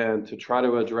beginning of the end to try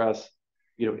to address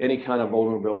any kind of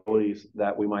vulnerabilities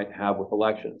that we might have with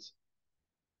elections.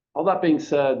 All that being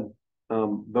said,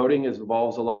 voting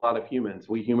involves a lot of humans.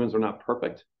 We humans are not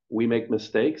perfect. We make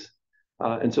mistakes.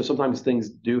 And so sometimes things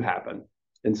do happen.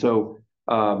 And so,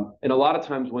 and a lot of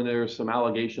times when there's some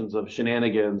allegations of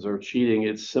shenanigans or cheating,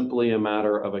 it's simply a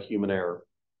matter of a human error.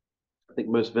 I think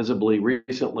most visibly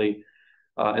recently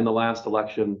in the last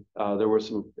election, there were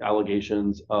some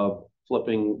allegations of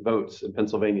flipping votes in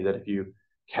Pennsylvania, that if you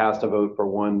cast a vote for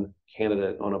one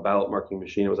candidate on a ballot marking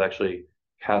machine, it was actually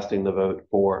casting the vote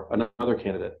for another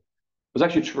candidate. It was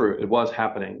actually true. It was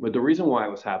happening. But the reason why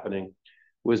it was happening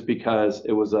was because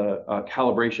it was a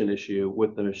calibration issue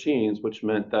with the machines, which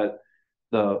meant that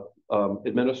the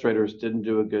administrators didn't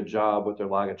do a good job with their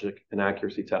logic and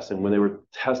accuracy testing. When they were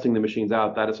testing the machines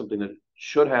out, that is something that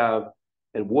should have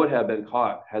and would have been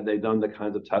caught had they done the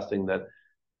kinds of testing that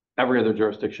every other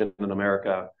jurisdiction in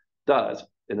America does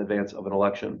in advance of an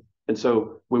election. And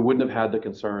so we wouldn't have had the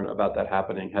concern about that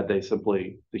happening had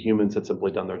the humans had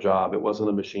simply done their job. It wasn't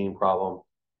a machine problem.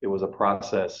 It was a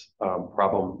process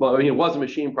problem. Well, I mean, it was a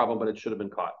machine problem, but it should have been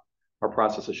caught. Our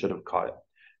processes should have caught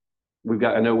it.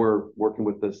 I know we're working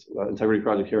with this integrity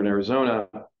project here in Arizona,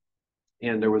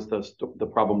 and there was the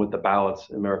problem with the ballots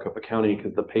in Maricopa County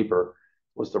because the paper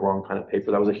was the wrong kind of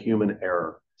paper. That was a human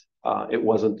error. It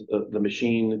wasn't, the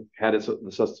machine had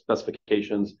the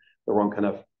specifications, the wrong kind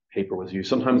of paper was used.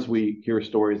 Sometimes we hear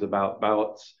stories about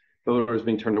voters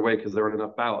being turned away because there aren't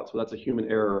enough ballots. Well, that's a human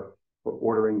error for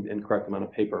ordering the incorrect amount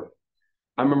of paper.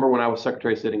 I remember when I was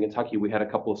Secretary of State in Kentucky, we had a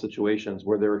couple of situations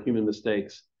where there were human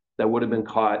mistakes that would have been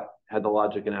caught had the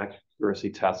logic and accuracy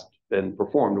test been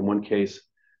performed. In one case,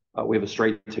 we have a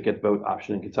straight ticket vote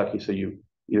option in Kentucky. So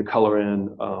you color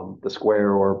in the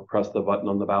square or press the button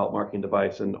on the ballot marking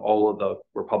device, and all of the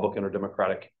Republican or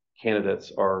Democratic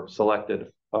candidates are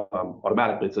selected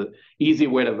automatically. It's an easy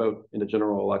way to vote in a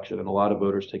general election, and a lot of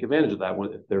voters take advantage of that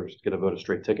if they're going to vote a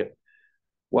straight ticket.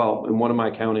 Well, in one of my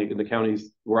the county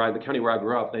where I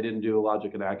grew up, they didn't do a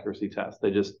logic and accuracy test.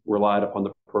 They just relied upon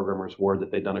the programmer's word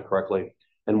that they'd done it correctly,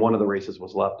 and one of the races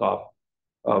was left off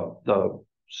of the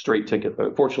straight ticket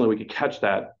vote. Fortunately, we could catch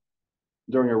that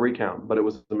during a recount, but it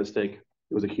was a mistake.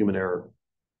 It was a human error.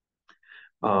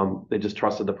 They just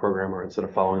trusted the programmer instead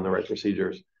of following the right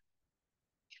procedures.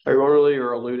 I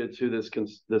earlier alluded to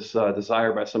this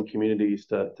desire by some communities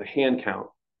to hand count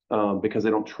because they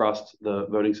don't trust the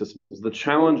voting systems. The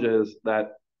challenge is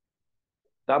that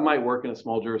might work in a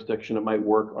small jurisdiction. It might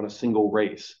work on a single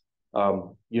race.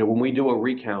 When we do a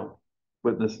recount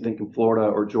with this, I think in Florida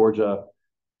or Georgia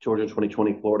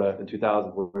 2020, Florida in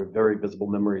 2000 were very visible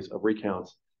memories of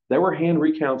recounts. There were hand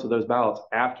recounts of those ballots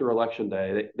after Election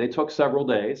Day. They took several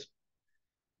days.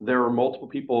 There were multiple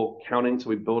people counting, so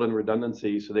we build in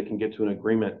redundancy so they can get to an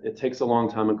agreement. It takes a long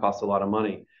time and costs a lot of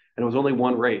money. And it was only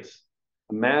one race.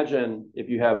 Imagine if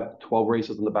you have 12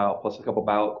 races on the ballot plus a couple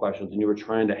ballot questions and you were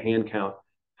trying to hand count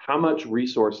how much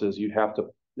resources you'd have to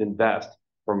invest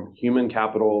from human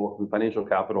capital and financial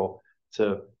capital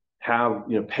to have,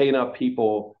 pay enough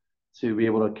people to be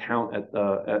able to count at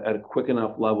a quick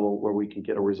enough level where we can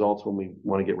get results when we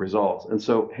want to get results. And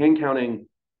so hand counting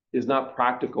is not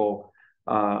practical.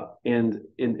 And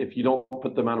if you don't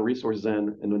put the amount of resources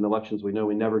in elections, we know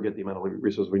we never get the amount of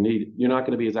resources we need, you're not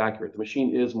going to be as accurate. The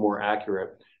machine is more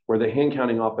accurate. Where the hand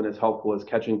counting often is helpful is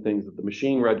catching things that the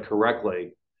machine read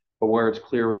correctly, but where it's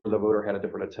clear the voter had a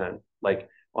different intent. Like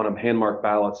on a hand marked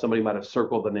ballot, somebody might have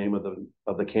circled the name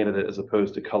of the candidate as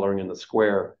opposed to coloring in the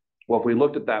square. Well, if we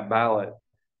looked at that ballot,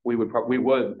 we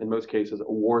would in most cases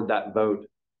award that vote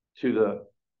to the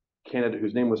candidate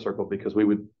whose name was circled because we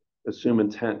would assume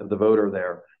intent of the voter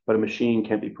there, but a machine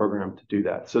can't be programmed to do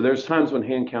that. So there's times when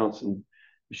hand counts and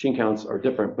machine counts are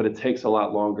different, but it takes a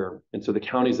lot longer. And so the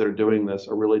counties that are doing this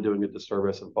are really doing a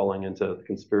disservice and falling into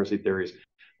conspiracy theories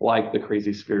like the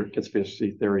crazy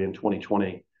conspiracy theory in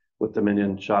 2020 with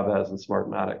Dominion, Chavez, and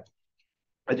Smartmatic.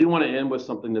 I do want to end with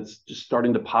something that's just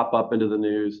starting to pop up into the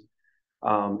news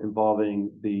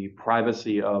involving the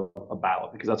privacy of a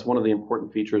ballot, because that's one of the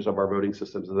important features of our voting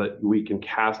systems, is that we can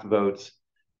cast votes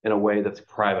in a way that's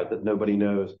private, that nobody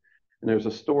knows. And there's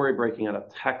a story breaking out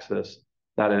of Texas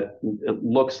that it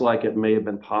looks like it may have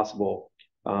been possible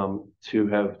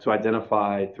to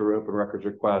identify through open records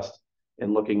request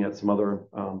and looking at some other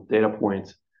data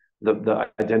points, the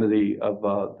identity of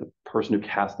the person who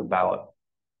cast the ballot.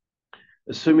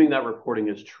 Assuming that reporting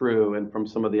is true, and from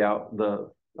some of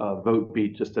the Vote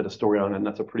Beat just did a story on it, and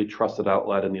that's a pretty trusted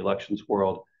outlet in the elections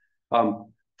world.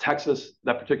 Texas,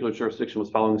 that particular jurisdiction, was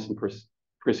following some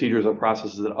procedures and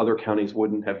processes that other counties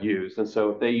wouldn't have used. And so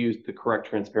if they used the correct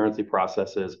transparency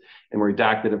processes and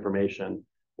redacted information,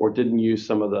 or didn't use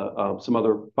follow some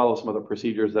other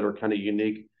procedures that are kind of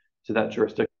unique to that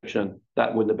jurisdiction,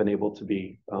 that wouldn't have been able to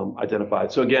be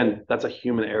identified. So again, that's a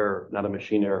human error, not a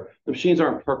machine error. The machines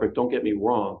aren't perfect, don't get me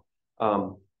wrong,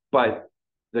 but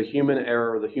the human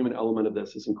error, the human element of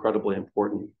this is incredibly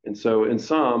important. And so in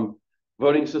some,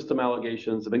 voting system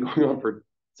allegations have been going on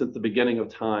since the beginning of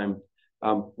time.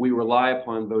 We rely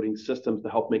upon voting systems to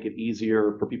help make it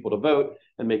easier for people to vote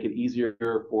and make it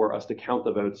easier for us to count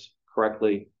the votes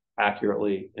correctly,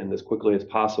 accurately, and as quickly as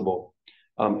possible.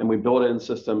 And we build in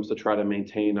systems to try to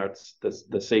maintain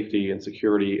the safety and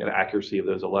security and accuracy of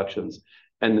those elections.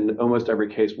 And in almost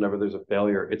every case, whenever there's a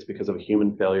failure, it's because of a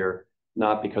human failure,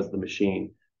 not because of the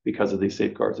machine, because of these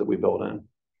safeguards that we build in.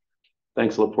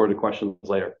 Thanks. I look forward to questions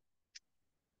later.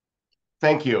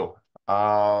 Thank you.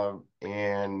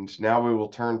 And now we will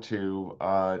turn to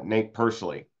Nate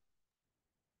Persily.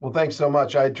 Well, thanks so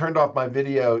much. I turned off my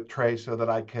video, Trey, so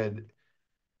that I could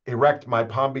erect my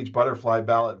Palm Beach butterfly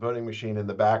ballot voting machine in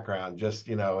the background. Just,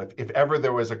 if ever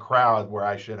there was a crowd where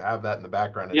I should have that in the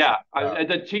background. Yeah, I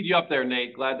teed you up there,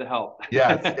 Nate. Glad to help.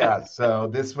 Yes. So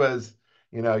this was,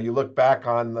 you look back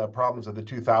on the problems of the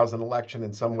 2000 election.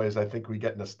 In some ways, I think we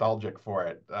get nostalgic for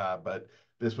it. But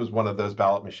this was one of those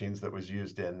ballot machines that was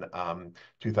used in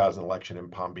 2000 election in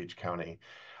Palm Beach County.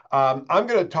 I'm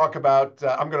going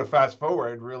to fast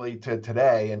forward really to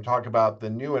today and talk about the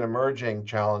new and emerging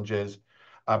challenges,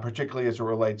 particularly as it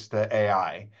relates to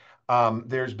AI.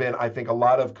 There's been, I think, a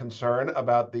lot of concern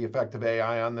about the effect of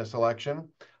AI on this election.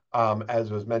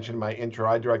 As was mentioned in my intro,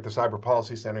 I direct the Cyber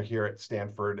Policy Center here at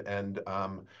Stanford, and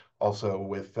also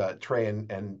with Trey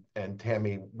and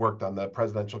Tammy worked on the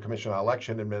Presidential Commission on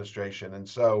Election Administration. And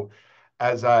so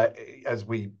as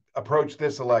we approach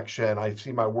this election, I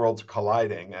see my worlds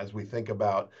colliding as we think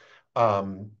about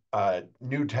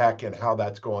new tech and how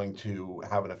that's going to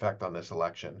have an effect on this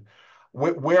election.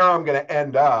 Where I'm going to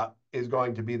end up is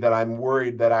going to be that I'm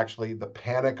worried that actually the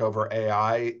panic over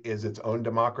AI is its own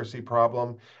democracy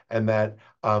problem, and that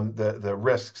the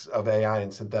risks of AI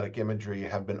and synthetic imagery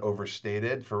have been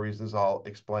overstated for reasons I'll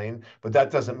explain. But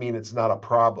that doesn't mean it's not a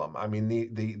problem. I mean,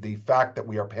 the fact that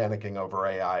we are panicking over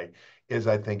AI is,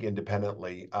 I think,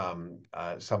 independently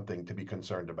something to be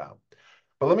concerned about.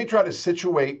 But let me try to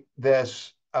situate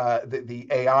this, the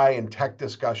AI and tech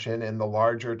discussion in the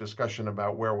larger discussion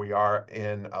about where we are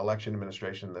in election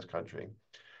administration in this country.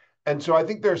 And so I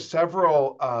think there's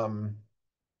several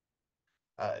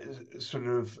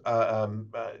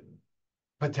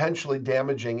potentially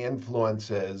damaging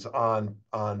influences on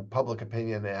public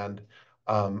opinion and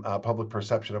public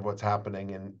perception of what's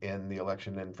happening in the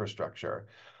election infrastructure.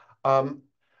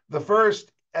 The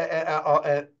first,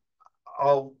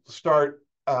 I'll start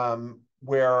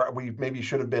where we maybe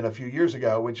should have been a few years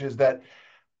ago, which is that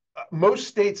most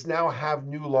states now have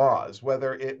new laws,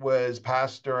 whether it was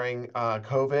passed during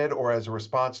COVID or as a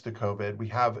response to COVID. We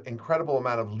have incredible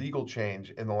amount of legal change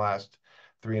in the last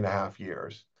 3.5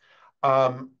 years.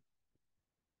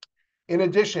 In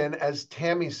addition, as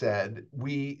Tammy said,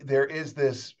 there is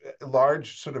this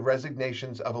large sort of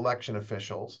resignations of election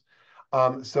officials,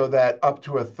 so that up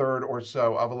to a third or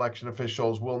so of election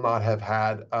officials will not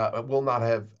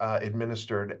have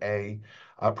administered a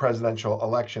presidential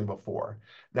election before.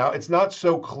 Now, it's not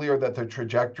so clear that the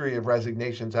trajectory of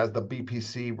resignations, as the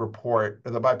BPC report,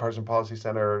 the Bipartisan Policy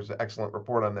Center's excellent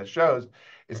report on this shows,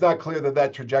 it's not clear that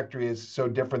that trajectory is so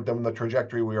different than the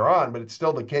trajectory we are on, but it's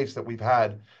still the case that we've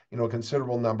had, a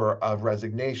considerable number of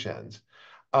resignations.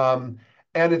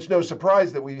 And it's no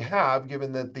surprise that we have,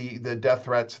 given that the death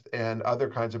threats and other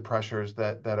kinds of pressures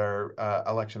that our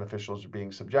election officials are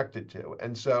being subjected to.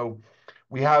 And so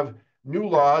we have new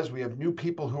laws, we have new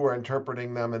people who are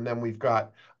interpreting them, and then we've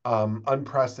got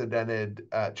unprecedented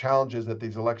challenges that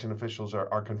these election officials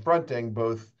are confronting,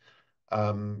 both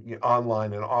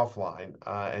online and offline.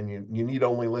 And you need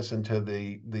only listen to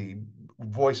the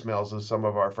voicemails of some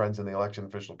of our friends in the election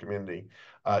official community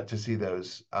to see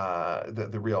those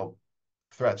the real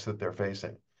threats that they're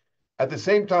facing. At the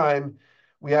same time,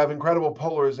 we have incredible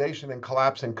polarization and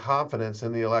collapse in confidence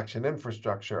in the election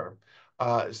infrastructure.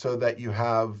 so that you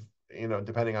have,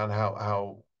 depending on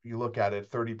how you look at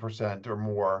it, 30% or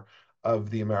more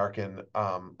of the American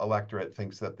electorate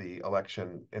thinks that the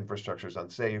election infrastructure is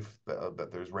unsafe, that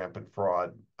there's rampant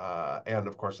fraud, and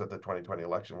of course that the 2020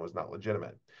 election was not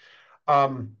legitimate.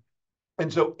 And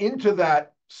so into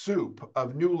that soup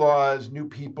of new laws, new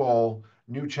people,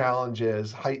 new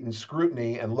challenges, heightened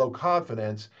scrutiny, and low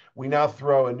confidence, we now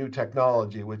throw a new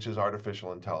technology, which is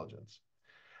artificial intelligence.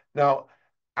 Now,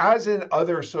 as in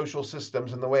other social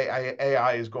systems and the way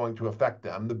AI is going to affect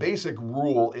them, the basic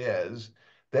rule is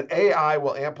that AI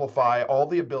will amplify all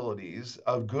the abilities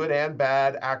of good and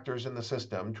bad actors in the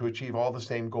system to achieve all the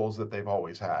same goals that they've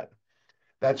always had.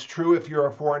 That's true if you're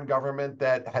a foreign government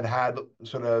that had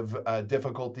sort of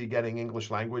difficulty getting English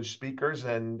language speakers,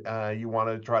 and you want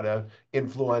to try to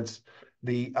influence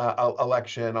the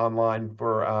election online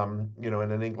for, in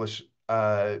an English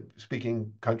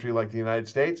speaking country like the United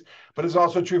States. But it's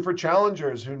also true for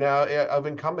challengers who now, of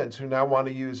incumbents who now want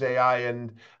to use AI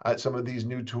and some of these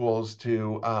new tools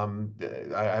to,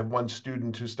 I have one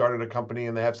student who started a company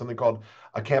and they have something called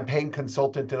a campaign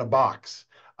consultant in a box.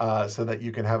 So that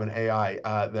you can have an AI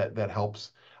that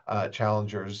helps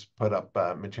challengers put up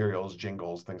materials,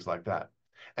 jingles, things like that.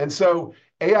 And so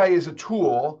AI is a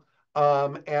tool,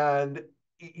 and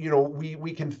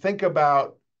we can think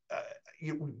about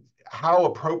how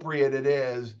appropriate it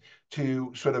is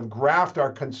to sort of graft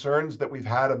our concerns that we've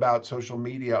had about social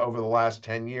media over the last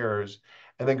 10 years,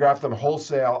 and then graft them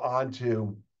wholesale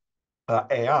onto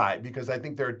AI, because I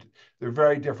think they're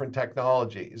very different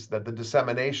technologies, that the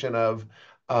dissemination of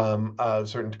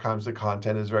certain kinds of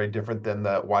content is very different than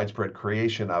the widespread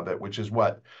creation of it, which is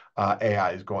what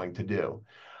AI is going to do.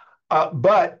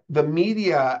 But the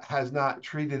media has not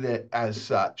treated it as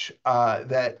such.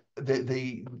 That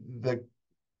the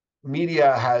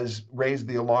media has raised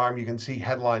the alarm. You can see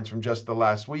headlines from just the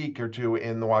last week or two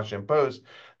in the Washington Post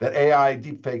that AI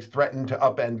deepfakes threaten to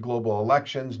upend global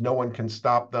elections. No one can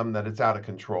stop them, that it's out of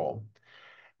control.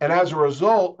 And as a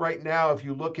result, right now, if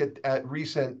you look at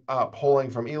recent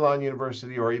polling from Elon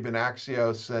University or even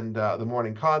Axios and the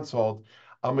Morning Consult,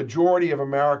 a majority of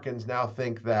Americans now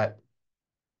think that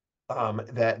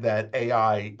that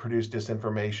AI produced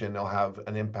disinformation will have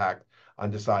an impact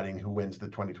on deciding who wins the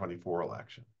 2024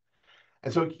 election.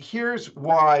 And so here's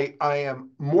why I am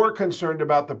more concerned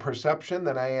about the perception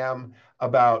than I am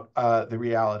about the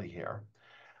reality here.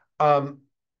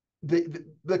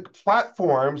 The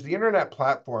platforms, the internet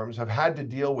platforms, have had to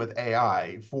deal with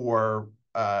AI for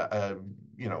a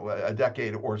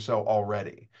decade or so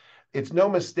already. It's no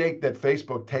mistake that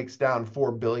Facebook takes down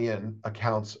 4 billion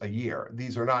accounts a year.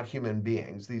 These are not human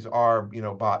beings. These are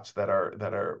bots that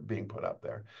are being put up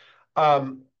there.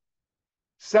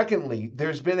 Secondly,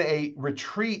 there's been a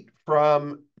retreat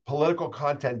from political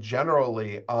content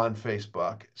generally on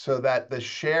Facebook, so that the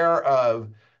share of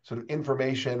sort of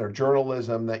information or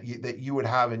journalism that you would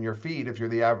have in your feed if you're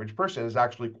the average person is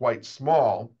actually quite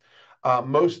small.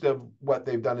 Most of what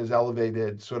they've done is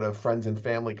elevated sort of friends and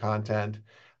family content,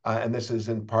 and this is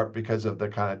in part because of the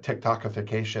kind of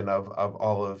TikTokification of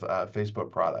all of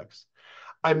Facebook products.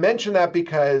 I mention that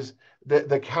because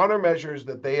the countermeasures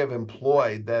that they have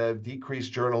employed that have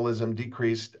decreased journalism,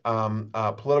 decreased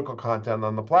political content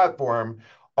on the platform,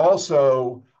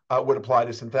 also would apply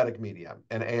to synthetic media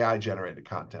and AI-generated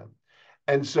content.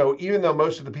 And so even though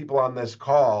most of the people on this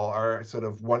call are sort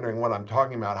of wondering what I'm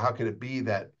talking about, how could it be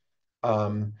that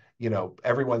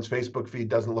everyone's Facebook feed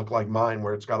doesn't look like mine,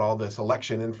 where it's got all this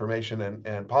election information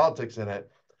and politics in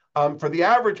it? For the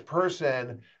average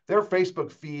person, their Facebook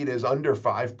feed is under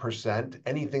 5%,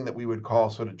 anything that we would call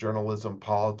sort of journalism,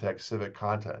 politics, civic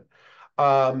content.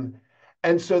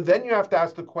 And so then you have to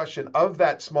ask the question of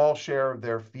that small share of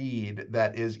their feed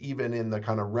that is even in the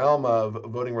kind of realm of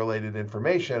voting-related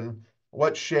information,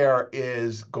 what share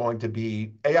is going to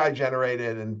be AI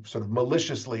generated and sort of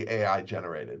maliciously AI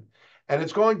generated? And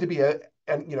it's going to be a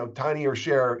tinier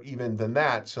share even than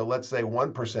that. So let's say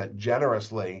 1%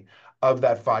 generously of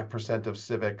that 5% of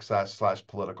civic /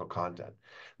 political content.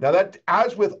 Now, that,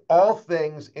 as with all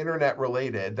things internet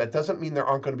related, that doesn't mean there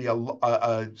aren't going to be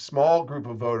a small group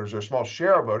of voters or a small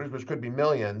share of voters, which could be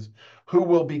millions, who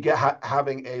will be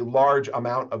having a large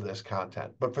amount of this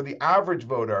content. But for the average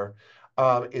voter,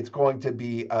 it's going to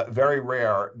be very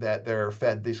rare that they're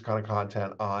fed this kind of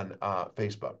content on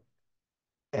Facebook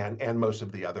and most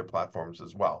of the other platforms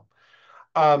as well.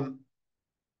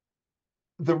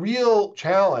 The real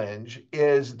challenge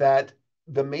is that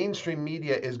the mainstream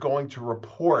media is going to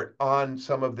report on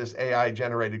some of this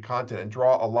AI-generated content and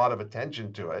draw a lot of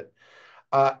attention to it.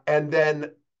 And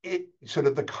then sort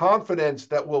of the confidence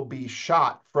that will be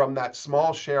shot from that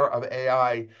small share of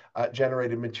AI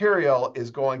generated material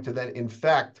is going to then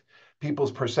infect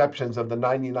people's perceptions of the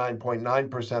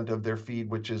 99.9% of their feed,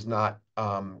 which is not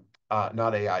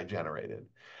AI generated.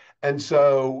 And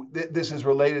so this is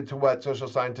related to what social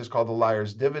scientists call the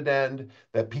liar's dividend,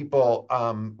 that people,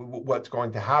 what's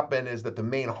going to happen is that the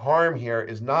main harm here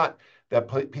is not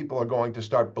that people are going to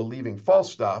start believing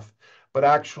false stuff, but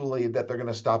actually that they're going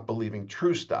to stop believing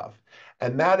true stuff.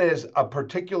 And that is a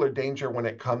particular danger when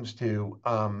it comes to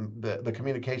the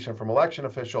communication from election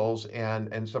officials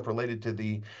and stuff related to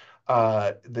the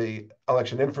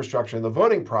election infrastructure and the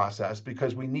voting process,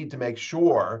 because we need to make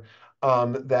sure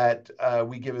that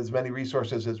we give as many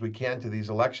resources as we can to these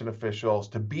election officials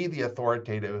to be the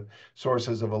authoritative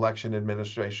sources of election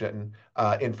administration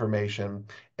information,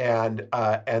 and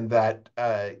that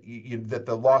that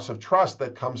the loss of trust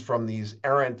that comes from these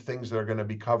errant things that are going to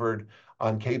be covered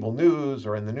on cable news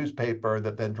or in the newspaper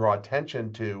that then draw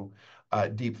attention to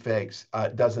deep fakes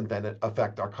doesn't then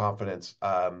affect our confidence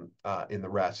in the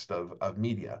rest of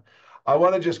media. I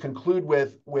want to just conclude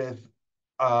with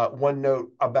one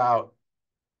note about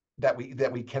that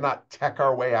we cannot tech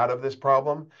our way out of this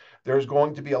problem. There's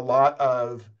going to be a lot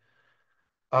of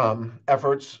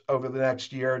efforts over the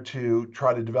next year to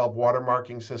try to develop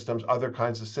watermarking systems, other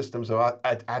kinds of systems of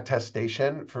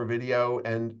attestation for video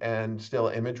and still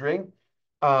imagery.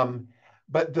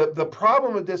 But the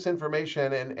problem with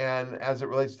disinformation and as it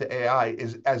relates to AI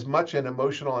is as much an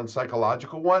emotional and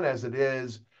psychological one as it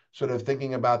is sort of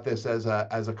thinking about this as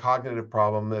a cognitive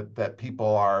problem, that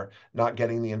people are not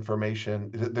getting the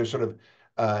information. They're sort of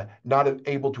not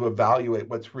able to evaluate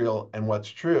what's real and what's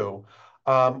true.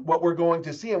 What we're going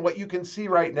to see, and what you can see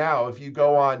right now, if you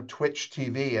go on Twitch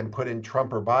TV and put in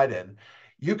Trump or Biden,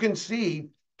 you can see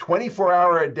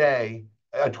 24-hour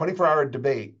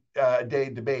debate, a day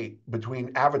debate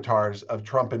between avatars of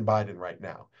Trump and Biden right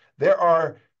now. There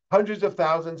are hundreds of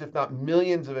thousands, if not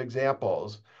millions, of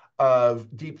examples of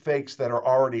deep fakes that are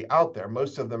already out there.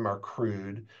 Most of them are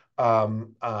crude,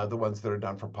 the ones that are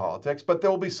done for politics, but there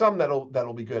will be some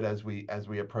that'll be good as we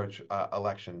approach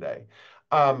election day.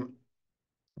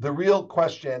 The real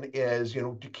question is,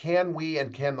 can we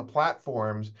and can the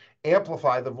platforms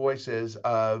amplify the voices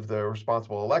of the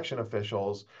responsible election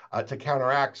officials to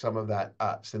counteract some of that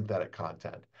synthetic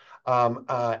content?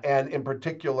 And in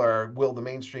particular, will the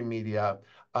mainstream media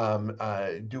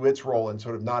do its role in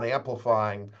sort of not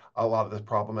amplifying a lot of this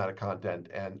problematic content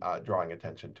and drawing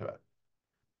attention to it?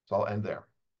 So I'll end there.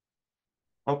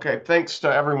 Okay, thanks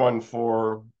to everyone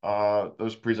for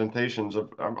those presentations.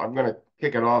 I'm going to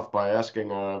kick it off by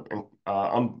asking a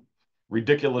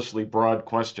ridiculously broad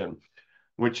question,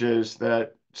 which is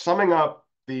that summing up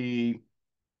the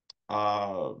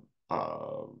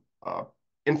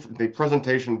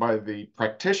presentation by the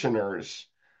practitioners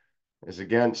is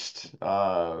against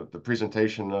the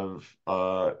presentation of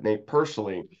Nate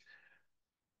Persily.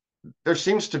 There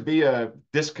seems to be a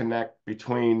disconnect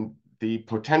between the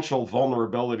potential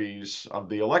vulnerabilities of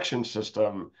the election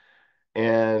system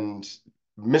and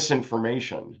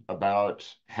misinformation about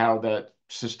how that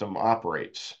system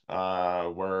operates,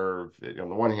 where on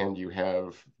the one hand you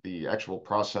have the actual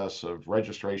process of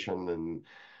registration and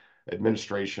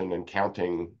administration and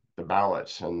counting the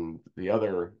ballots, and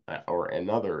another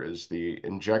is the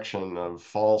injection of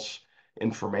false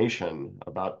information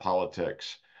about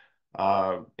politics.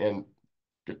 And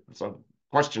so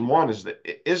question one is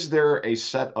is there a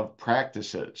set of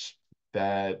practices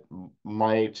that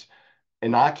might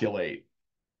inoculate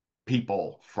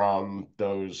people from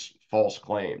those false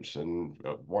claims? And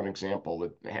one example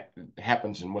that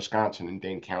happens in Wisconsin, in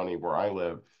Dane County, where I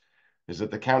live, is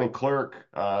that the county clerk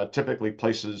typically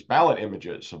places ballot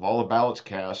images of all the ballots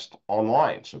cast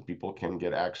online so people can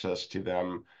get access to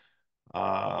them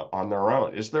on their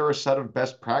own. Is there a set of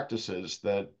best practices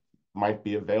that might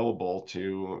be available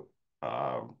to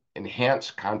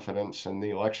enhance confidence in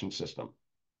the election system?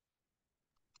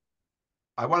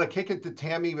 I want to kick it to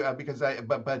Tammy because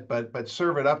but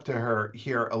serve it up to her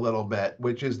here a little bit,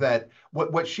 which is that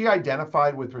what she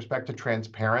identified with respect to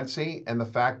transparency and the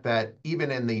fact that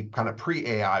even in the kind of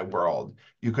pre-AI world,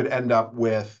 you could end up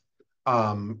with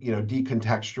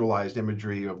decontextualized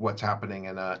imagery of what's happening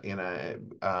in a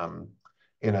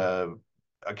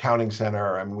accounting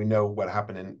center. I mean, we know what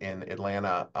happened in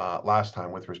Atlanta last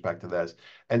time with respect to this,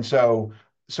 and so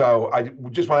I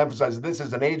just want to emphasize that this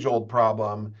is an age-old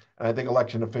problem, and I think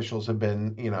election officials have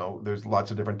been, there's lots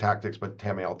of different tactics, but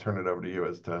Tammy, I'll turn it over to you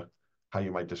as to how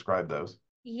you might describe those.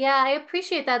 Yeah, I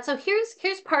appreciate that. So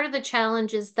here's part of the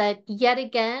challenge is that yet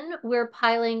again, we're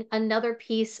piling another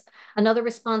piece, another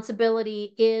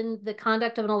responsibility in the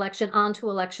conduct of an election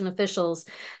onto election officials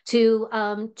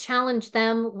to challenge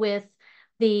them with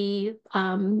the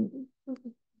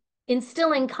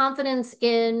instilling confidence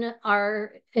in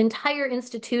our entire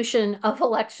institution of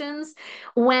elections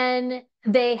when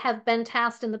they have been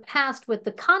tasked in the past with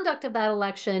the conduct of that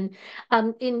election.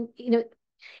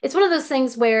 It's one of those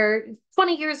things where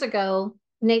 20 years ago,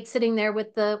 Nate's sitting there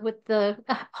with the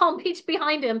Palm Beach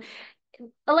behind him.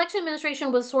 Election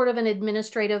administration was sort of an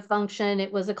administrative function.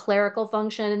 It was a clerical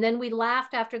function. And then we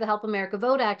laughed after the Help America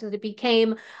Vote Act that it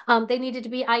became, they needed to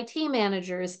be IT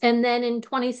managers. And then in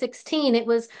 2016, it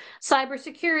was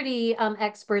cybersecurity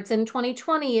experts. In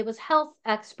 2020, it was health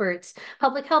experts,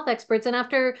 public health experts. And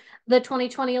after the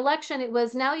 2020 election, it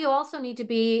was now you also need to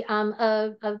be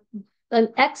an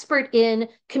expert in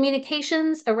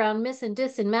communications around mis and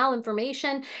dis and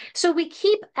malinformation. So we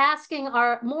keep asking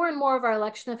our more and more of our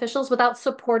election officials without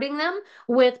supporting them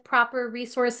with proper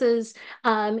resources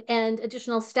and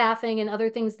additional staffing and other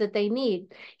things that they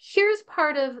need. Here's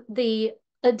part of the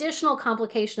additional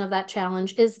complication of that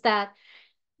challenge is that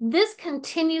this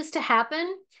continues to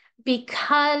happen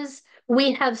because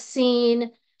we have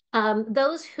seen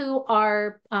those who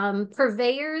are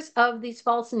purveyors of these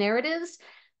false narratives,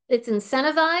 it's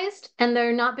incentivized and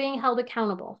they're not being held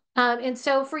accountable. And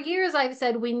so for years, I've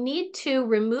said we need to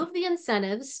remove the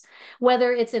incentives,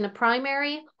 whether it's in a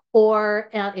primary or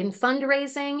in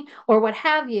fundraising or what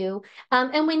have you.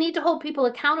 And we need to hold people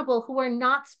accountable who are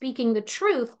not speaking the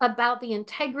truth about the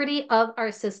integrity of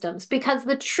our systems, because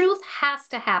the truth has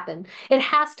to happen. It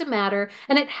has to matter.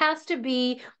 And it has to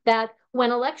be that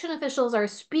when election officials are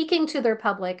speaking to their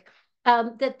public,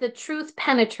 that the truth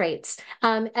penetrates,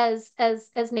 as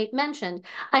Nate mentioned.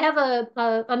 I have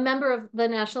a member of the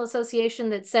National Association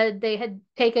that said they had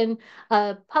taken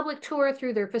a public tour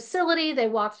through their facility. They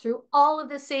walked through all of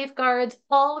the safeguards,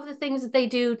 all of the things that they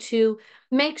do to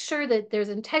make sure that there's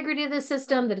integrity of the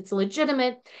system, that it's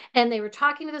legitimate. And they were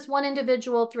talking to this one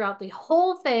individual throughout the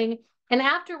whole thing. And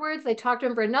afterwards, they talked to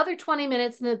him for another 20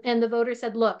 minutes, and the voter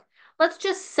said, look, let's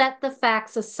just set the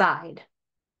facts aside.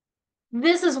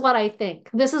 This is what I think.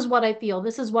 This is what I feel.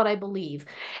 This is what I believe.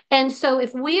 And so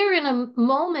if we are in a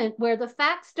moment where the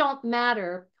facts don't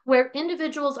matter, where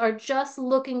individuals are just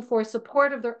looking for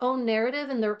support of their own narrative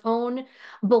and their own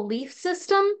belief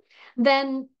system,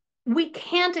 then we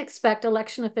can't expect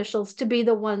election officials to be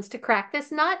the ones to crack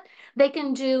this nut. They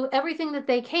can do everything that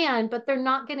they can, but they're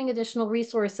not getting additional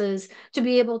resources to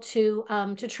be able to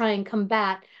try and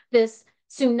combat this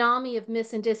tsunami of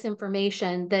mis and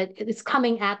disinformation that is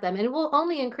coming at them. And it will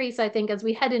only increase, I think, as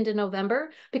we head into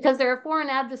November, because there are foreign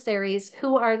adversaries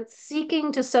who are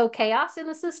seeking to sow chaos in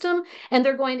the system, and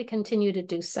they're going to continue to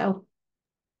do so.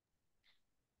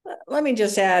 Let me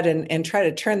just add and try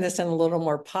to turn this in a little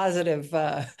more positive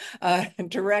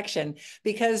direction,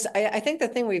 because I think the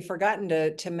thing we've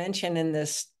forgotten to mention in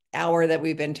this hour that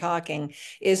we've been talking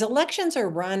is elections are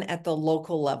run at the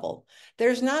local level.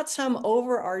 There's not some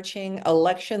overarching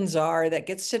election czar that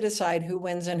gets to decide who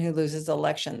wins and who loses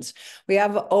elections. We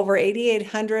have over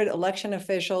 8,800 election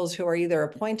officials who are either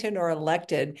appointed or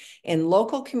elected in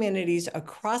local communities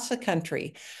across the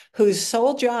country, whose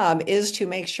sole job is to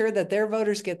make sure that their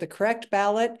voters get the correct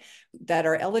ballot, that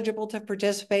are eligible to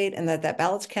participate, and that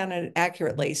ballot's counted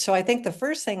accurately. So I think the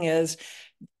first thing is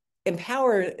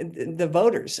empower the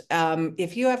voters.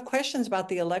 If you have questions about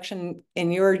the election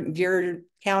in your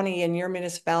county, in your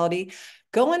municipality,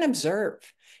 go and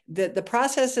observe. The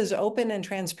process is open and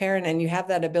transparent, and you have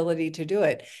that ability to do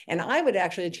it. And I would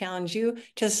actually challenge you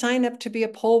to sign up to be a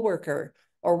poll worker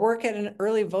or work at an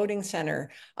early voting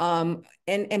center,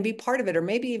 and be part of it, or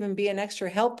maybe even be an extra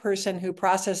help person who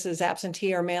processes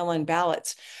absentee or mail-in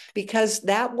ballots, because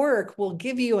that work will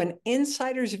give you an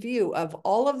insider's view of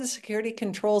all of the security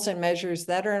controls and measures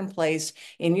that are in place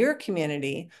in your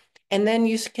community. And then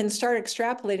you can start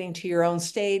extrapolating to your own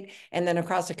state and then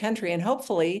across the country. And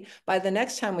hopefully by the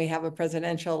next time we have a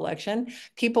presidential election,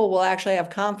 people will actually have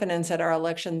confidence that our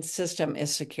election system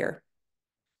is secure.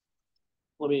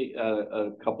 Let me,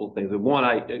 a couple of things. One,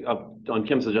 on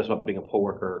Kim's suggestion about being a poll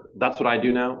worker, that's what I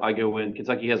do now. I go in,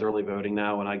 Kentucky has early voting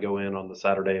now, and I go in on the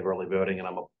Saturday of early voting, and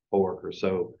I'm a poll worker.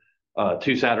 So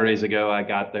 2 Saturdays ago, I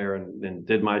got there and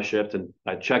did my shift, and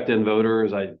I checked in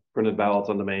voters, I printed ballots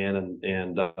on demand,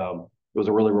 and it was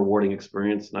a really rewarding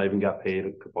experience. And I even got paid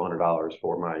a couple $100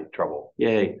 for my trouble.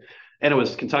 Yay. And it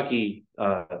was Kentucky,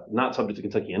 not subject to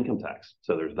Kentucky income tax.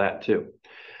 So there's that too.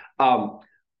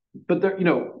 but there,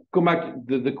 going back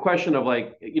to the question of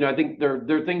like, I think there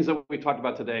are things that we talked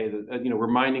about today that,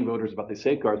 reminding voters about the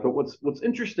safeguards. But what's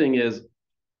interesting is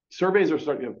surveys are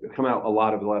starting to come out a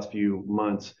lot over the last few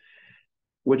months,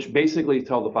 which basically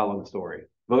tell the following story.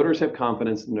 Voters have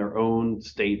confidence in their own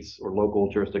states or local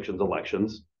jurisdictions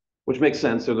elections, which makes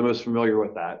sense. They're the most familiar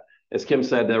with that. As Kim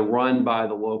said, they're run by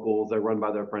the locals, they're run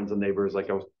by their friends and neighbors, like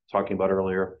I was talking about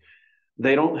earlier.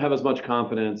 They don't have as much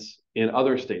confidence in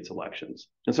other states' elections.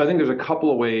 And so I think there's a couple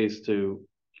of ways to,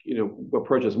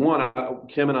 approach this. One,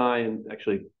 Kim and I, and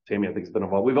actually Tammy, I think, has been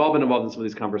involved. We've all been involved in some of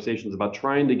these conversations about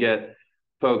trying to get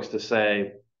folks to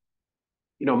say,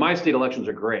 my state elections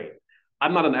are great.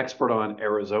 I'm not an expert on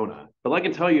Arizona, but I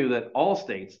can tell you that all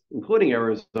states, including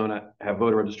Arizona, have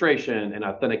voter registration and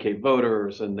authenticate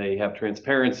voters, and they have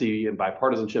transparency and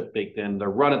bipartisanship baked in. They're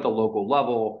run at the local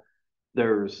level.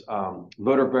 There's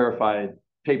voter verified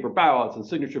paper ballots and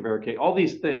signature verification, all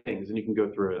these things, and you can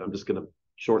go through it. I'm just going to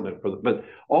shorten it but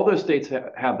all those states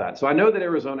have that. So I know that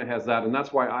Arizona has that, and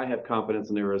that's why I have confidence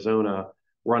in Arizona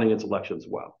running its elections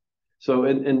well. So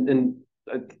and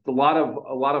a lot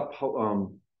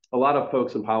of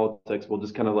folks in politics will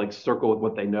just kind of like circle with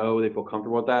what they know. They feel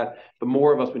comfortable with that. But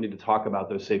more of us, we need to talk about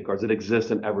those safeguards that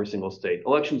exist in every single state.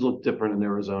 Elections look different in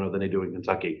Arizona than they do in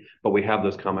Kentucky, but we have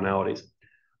those commonalities.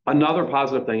 Another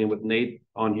positive thing, and with Nate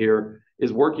on here,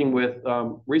 is working with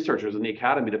researchers in the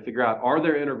academy to figure out, are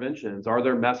there interventions, are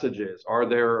there messages, are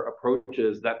there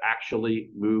approaches that actually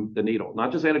move the needle?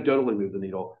 Not just anecdotally move the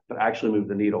needle, but actually move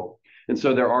the needle. And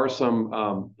so there are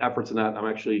some efforts in that.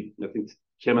 I think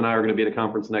Kim and I are going to be at a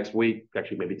conference next week.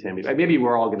 Actually, maybe Tammy, maybe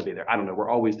we're all going to be there. I don't know. We're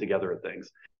always together at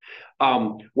things.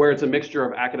 Where it's a mixture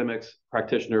of academics,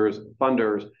 practitioners,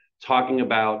 funders, talking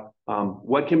about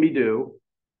what can we do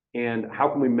and how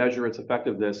can we measure its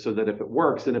effectiveness so that if it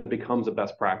works, then it becomes a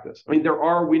best practice. I mean,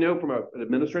 we know from an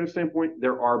administrative standpoint,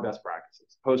 there are best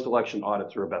practices. Post-election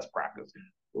audits are a best practice.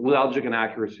 Logic and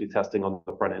accuracy testing on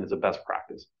the front end is a best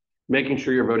practice. Making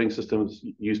sure your voting systems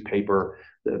use paper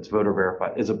that's voter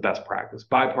verified is a best practice.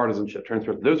 Bipartisanship,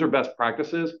 transparency, those are best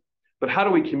practices. But how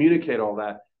do we communicate all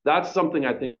that? That's something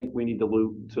I think we need to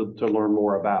learn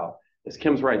more about. As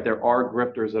Kim's right, there are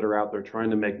grifters that are out there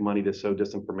trying to make money to sow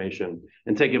disinformation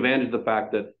and take advantage of the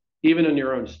fact that even in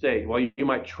your own state, while you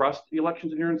might trust the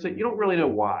elections in your own state, you don't really know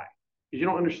why, because you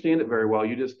don't understand it very well.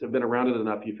 You just have been around it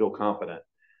enough, you feel confident.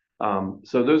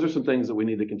 So those are some things that we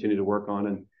need to continue to work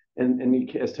on. And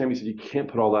as Tammy said, you can't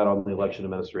put all that on the election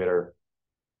administrator.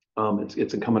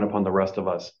 It's incumbent upon the rest of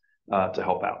us to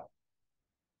help out.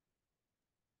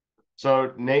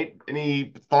 So Nate,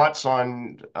 any thoughts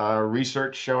on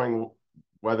research showing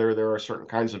whether there are certain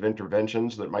kinds of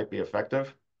interventions that might be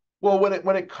effective? Well,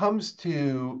 when it comes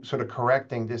to sort of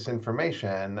correcting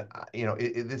disinformation,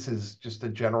 this is just a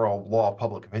general law of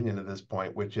public opinion at this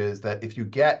point, which is that if you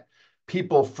get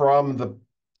people from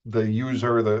the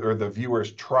user or the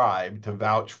viewer's tribe to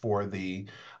vouch for the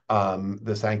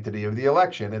sanctity of the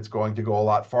election, it's going to go a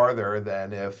lot farther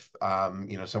than if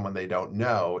someone they don't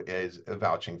know is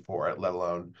vouching for it, let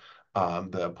alone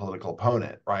the political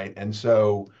opponent, right? And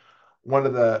so one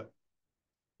of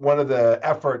the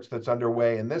efforts that's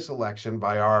underway in this election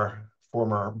by our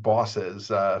former bosses,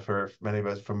 for many of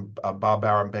us, from Bob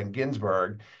Bauer and Ben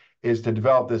Ginsberg, is to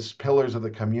develop this Pillars of the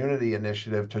Community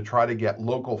initiative to try to get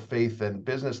local faith and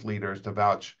business leaders to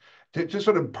vouch, to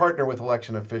sort of partner with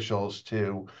election officials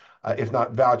to, if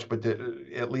not vouch, but to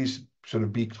at least sort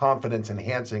of be confidence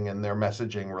enhancing in their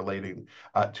messaging relating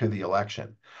to the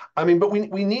election. I mean, but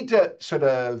we need to sort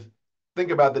of think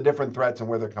about the different threats and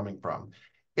where they're coming from.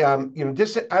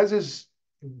 As is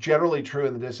generally true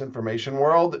in the disinformation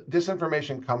world,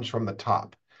 disinformation comes from the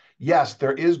top. Yes,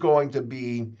 there is going to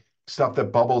be stuff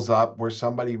that bubbles up where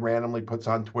somebody randomly puts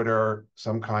on Twitter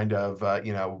some kind of,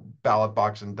 ballot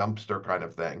box and dumpster kind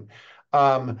of thing.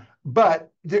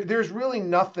 But there's really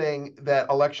nothing that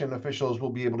election officials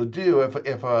will be able to do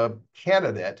if a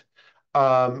candidate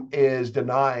is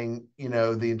denying,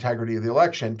 the integrity of the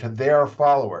election to their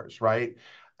followers, right?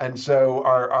 And so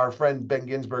our friend Ben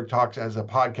Ginsberg has a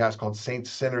podcast called Saints,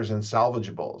 Sinners, and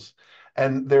Salvageables.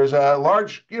 And there's a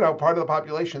large, part of the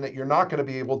population that you're not going to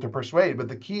be able to persuade. But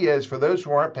the key is, for those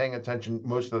who aren't paying attention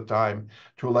most of the time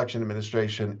to election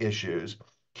administration issues,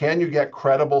 can you get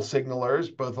credible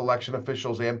signalers, both election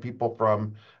officials and people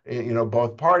from,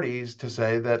 both parties, to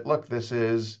say that, look, this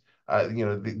is,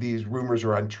 these rumors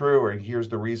are untrue, or here's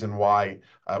the reason why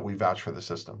we vouch for the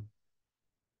system.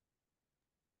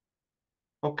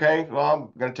 Okay, well,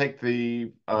 I'm going to take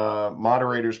the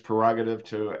moderator's prerogative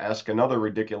to ask another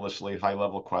ridiculously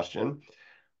high-level question,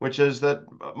 which is that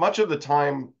much of the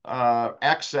time,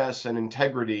 access and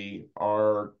integrity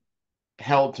are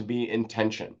held to be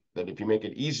intention, that if you make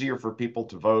it easier for people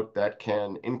to vote, that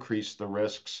can increase the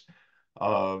risks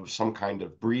of some kind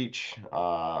of breach,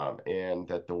 and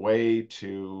that the way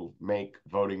to make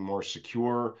voting more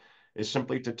secure is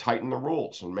simply to tighten the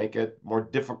rules and make it more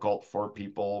difficult for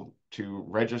people to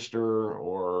register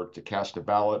or to cast a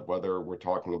ballot, whether we're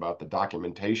talking about the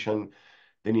documentation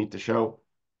they need to show.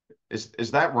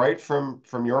 Is that right from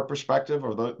your perspective?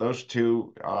 Are those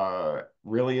two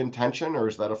really in tension, or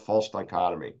is that a false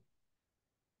dichotomy?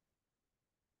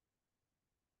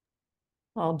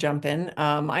 I'll jump in.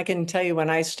 I can tell you when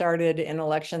I started in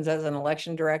elections as an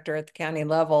election director at the county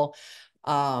level,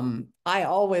 I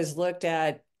always looked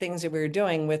at things that we were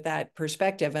doing with that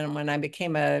perspective. And when I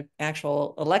became an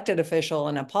actual elected official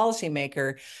and a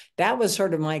policymaker, that was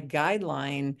sort of my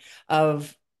guideline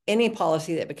of any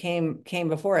policy that came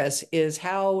before us. Is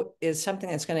how is something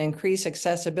that's going to increase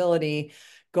accessibility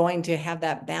going to have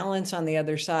that balance on the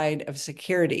other side of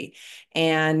security?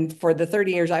 And for the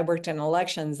 30 years I worked in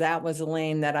elections, that was a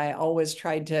lane that I always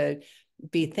tried to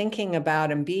be thinking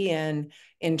about and be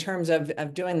in terms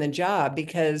of doing the job,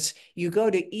 because you go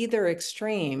to either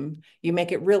extreme, you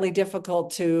make it really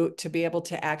difficult to be able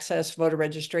to access voter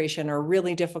registration, or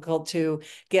really difficult to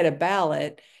get a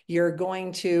ballot. You're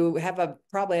going to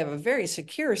probably have a very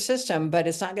secure system, but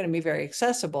it's not going to be very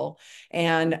accessible.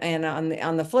 And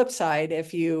on the flip side,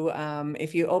 if you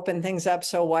open things up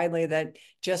so widely that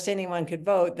just anyone could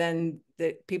vote, then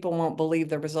that people won't believe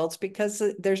the results, because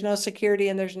there's no security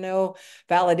and there's no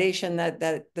validation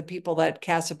that the people that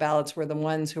cast the ballots were the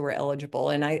ones who were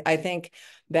eligible. And I think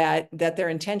that their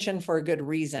intention for a good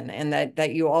reason, and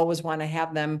that you always want to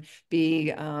have them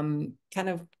be kind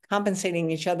of compensating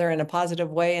each other in a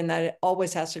positive way, and that it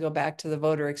always has to go back to the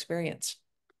voter experience.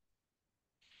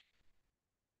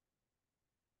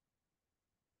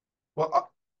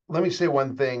 Well, let me say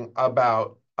one thing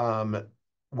about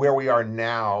where we are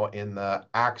now in the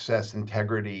access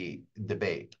integrity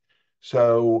debate.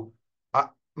 So,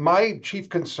 my chief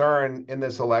concern in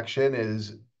this election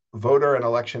is voter and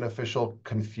election official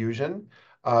confusion,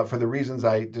 for the reasons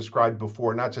I described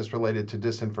before, not just related to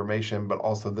disinformation, but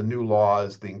also the new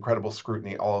laws, the incredible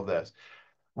scrutiny, all of this.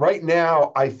 Right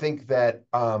now, I think that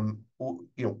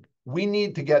we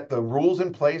need to get the rules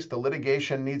in place. The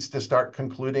litigation needs to start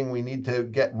concluding. We need to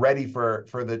get ready for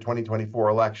the 2024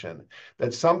 election.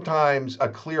 That sometimes a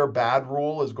clear bad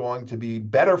rule is going to be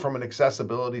better from an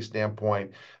accessibility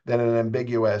standpoint than an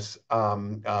ambiguous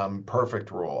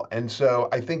perfect rule. And so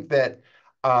I think that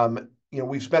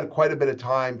we've spent quite a bit of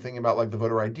time thinking about like the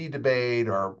voter ID debate,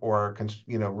 or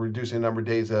reducing the number of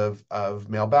days of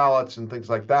mail ballots and things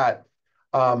like that.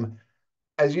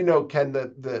 As you know, Ken,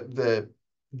 the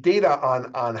data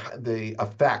on the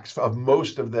effects of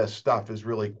most of this stuff is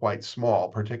really quite small,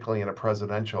 particularly in a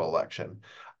presidential election.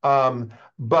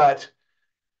 But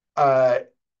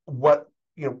what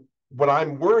what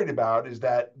I'm worried about is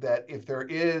that if there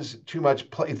is too much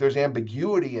if there's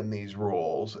ambiguity in these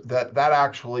rules, that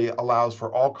actually allows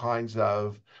for all kinds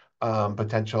of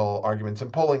potential arguments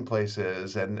in polling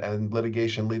places and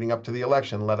litigation leading up to the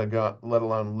election, let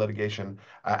alone litigation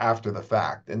after the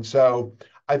fact. And so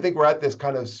I think we're at this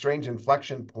kind of strange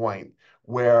inflection point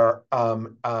where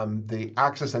the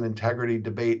access and integrity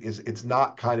debate it's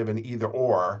not kind of an either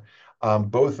or.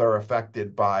 Both are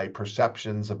affected by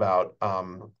perceptions about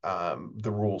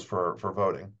the rules for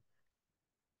voting.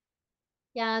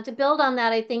 Yeah, to build on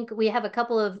that, I think we have a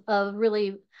couple of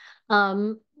really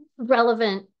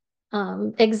relevant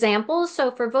examples.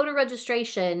 So for voter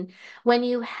registration, when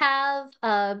you have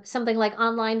something like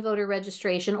online voter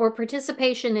registration or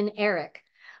participation in ERIC,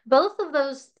 both of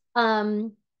those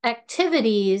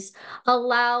activities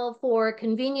allow for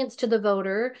convenience to the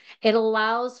voter. It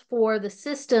allows for the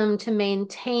system to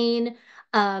maintain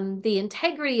the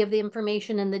integrity of the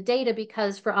information and the data,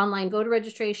 because for online voter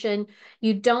registration,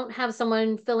 you don't have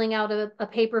someone filling out a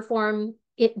paper form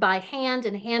by hand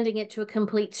and handing it to a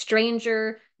complete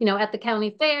stranger, at the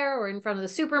county fair or in front of the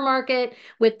supermarket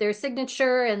with their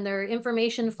signature and their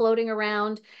information floating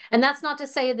around. And that's not to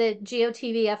say that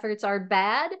GOTV efforts are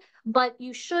bad, but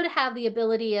you should have the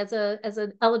ability as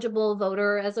an eligible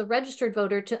voter, as a registered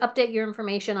voter, to update your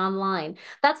information online.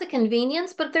 That's a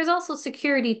convenience, but there's also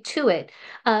security to it.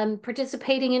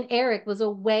 Participating in ERIC was a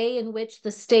way in which the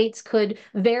states could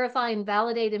verify and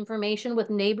validate information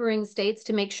with neighboring states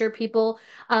to make sure people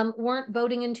weren't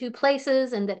voting in two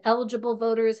places, and that eligible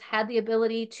voters had the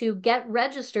ability to get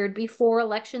registered before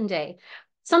Election Day.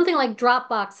 Something like drop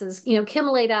boxes, Kim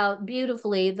laid out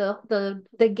beautifully the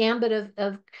gambit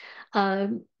of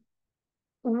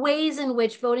ways in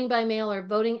which voting by mail or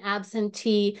voting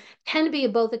absentee can be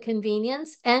both a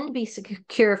convenience and be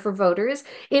secure for voters.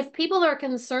 If people are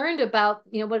concerned about,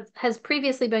 what has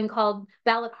previously been called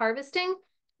ballot harvesting,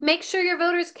 make sure your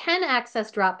voters can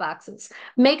access drop boxes.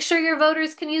 Make sure your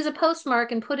voters can use a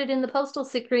postmark and put it in the postal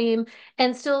stream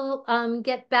and still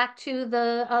get back to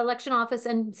the election office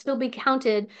and still be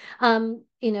counted,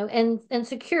 and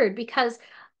secured, because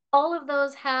all of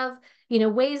those have,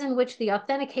 ways in which the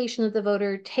authentication of the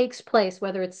voter takes place,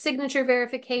 whether it's signature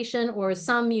verification or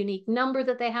some unique number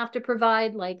that they have to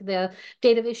provide, like the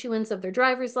date of issuance of their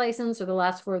driver's license or the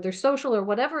last four of their social or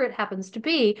whatever it happens to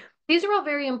be. These are all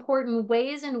very important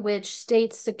ways in which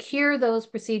states secure those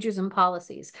procedures and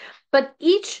policies. But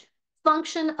each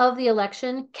function of the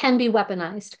election can be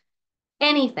weaponized.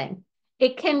 Anything.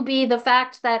 It can be the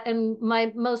fact that, and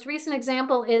my most recent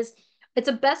example is, it's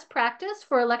a best practice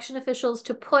for election officials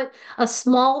to put a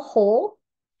small hole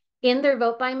in their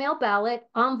vote by mail ballot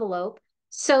envelope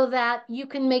so that you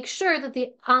can make sure that the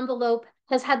envelope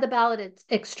has had the ballot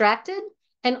extracted.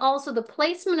 And also the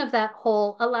placement of that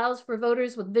hole allows for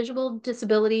voters with visual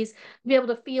disabilities to be able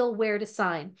to feel where to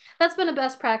sign. That's been a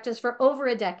best practice for over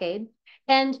a decade.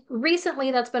 And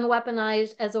recently that's been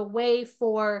weaponized as a way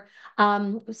for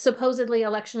supposedly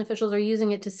election officials are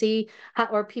using it to see how,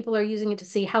 or people are using it to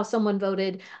see how someone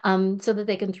voted so that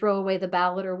they can throw away the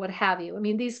ballot or what have you. I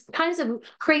mean, these kinds of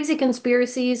crazy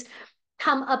conspiracies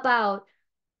come about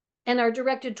and are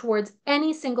directed towards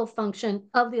any single function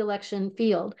of the election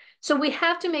field. So we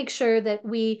have to make sure that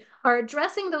we are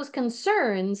addressing those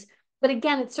concerns. But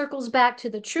again, it circles back to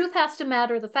the truth has to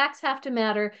matter, the facts have to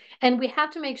matter, and we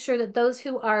have to make sure that those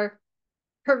who are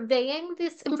purveying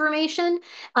this information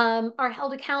are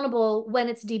held accountable when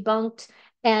it's debunked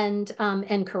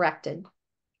and corrected.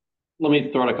 Let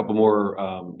me throw out a couple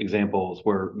more examples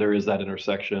where there is that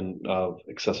intersection of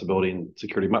accessibility and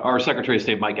security. Our Secretary of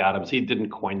State, Mike Adams, he didn't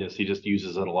coin this. He just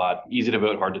uses it a lot. Easy to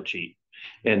vote, hard to cheat.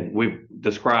 And we've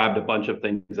described a bunch of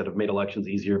things that have made elections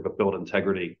easier but build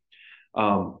integrity.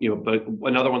 But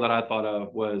another one that I thought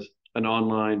of was an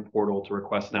online portal to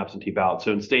request an absentee ballot.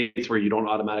 So in states where you don't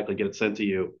automatically get it sent to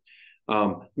you,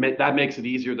 that makes it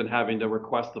easier than having to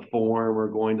request the form or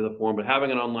going to the form. But having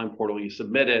an online portal, you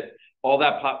submit it, all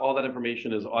that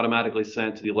information is automatically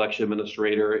sent to the election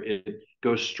administrator. It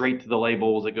goes straight to the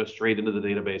labels. It goes straight into the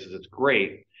databases. It's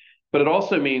great. But it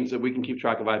also means that we can keep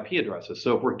track of IP addresses.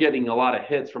 So if we're getting a lot of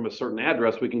hits from a certain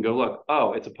address, we can go look,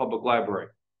 oh, it's a public library.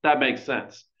 That makes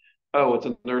sense. Oh, it's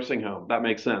a nursing home. That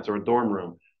makes sense. Or a dorm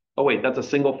room. Oh, wait, that's a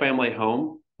single family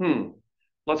home.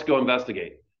 Let's go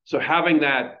investigate. So having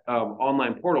that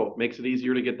online portal makes it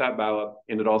easier to get that ballot,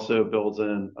 and it also builds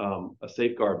in a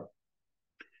safeguard.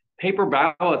 Paper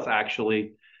ballots,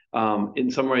 actually,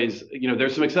 in some ways,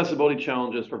 there's some accessibility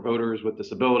challenges for voters with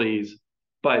disabilities,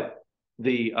 but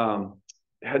the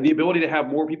ability to have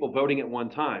more people voting at one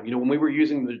time. When we were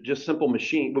using the just simple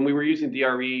machine, when we were using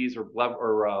DREs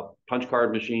or punch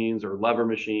card machines or lever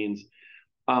machines,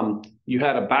 you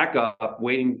had a backup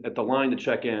waiting at the line to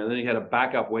check in, and then you had a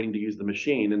backup waiting to use the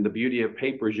machine. And the beauty of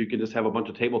paper is you could just have a bunch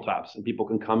of tabletops, and people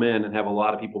can come in and have a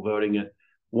lot of people voting at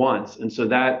once. And so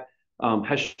that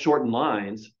has shortened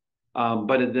lines,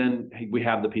 but then we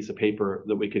have the piece of paper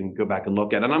that we can go back and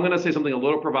look at. And I'm going to say something a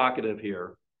little provocative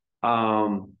here,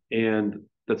 and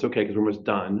that's okay because we're almost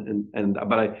done.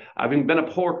 But having been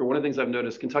a poll worker, one of the things I've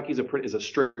noticed, Kentucky is a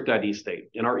strict ID state.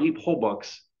 In our e-poll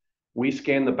books, we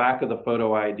scan the back of the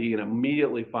photo ID and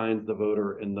immediately finds the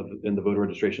voter in the voter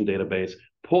registration database,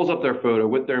 pulls up their photo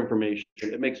with their information.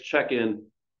 It makes check-in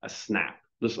a snap.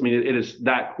 It is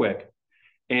that quick.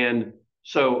 And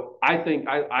so I think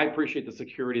I appreciate the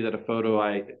security that a photo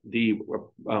ID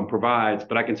provides,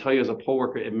 but I can tell you as a poll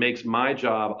worker, it makes my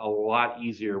job a lot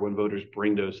easier when voters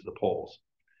bring those to the polls.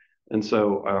 And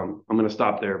so I'm going to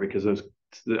stop there because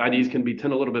the IDs can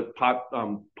tend a little bit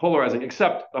polarizing,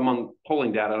 except among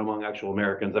polling data and among actual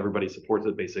Americans. Everybody supports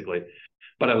it basically.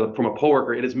 But from a poll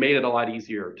worker, it has made it a lot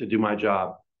easier to do my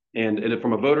job. And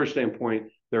from a voter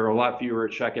standpoint, there are a lot fewer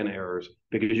check-in errors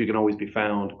because you can always be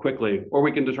found quickly, or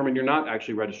we can determine you're not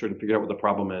actually registered and figure out what the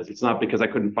problem is. It's not because I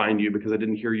couldn't find you because I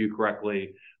didn't hear you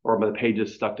correctly or the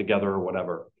pages stuck together or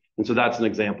whatever. And so that's an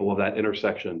example of that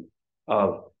intersection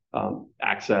of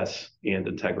access and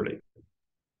integrity.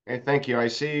 Okay, thank you. I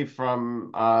see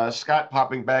from Scott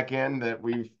popping back in that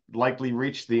we've likely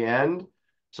reached the end,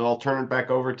 so I'll turn it back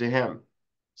over to him.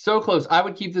 So close. I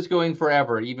would keep this going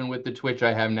forever, even with the twitch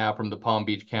I have now from the Palm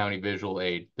Beach County visual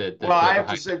aid. Well, I have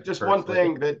to say just one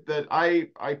thing that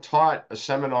I taught a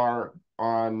seminar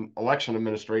on election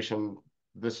administration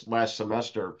this last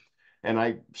semester, And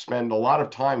I spend a lot of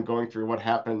time going through what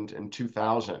happened in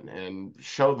 2000 and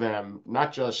show them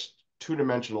not just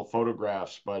two-dimensional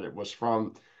photographs, but it was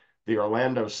from the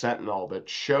Orlando Sentinel that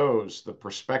shows the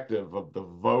perspective of the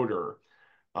voter,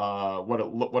 what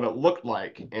it looked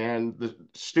like. And the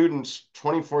students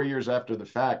 24 years after the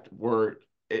fact were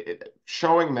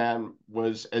showing them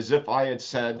was as if I had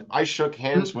said, I shook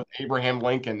hands with Abraham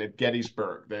Lincoln at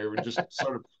Gettysburg. They were just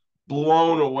sort of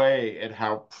blown away at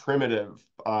how primitive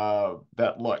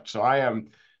that looked. So I am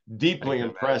deeply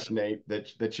impressed, Nate,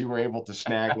 that you were able to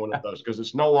snag one of those because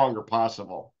it's no longer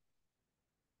possible.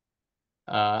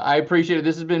 I appreciate it.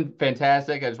 This has been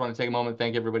fantastic. I just want to take a moment to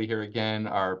thank everybody here again,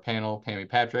 our panel, Tammy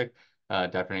Patrick,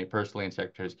 Dr. Nate Persily, and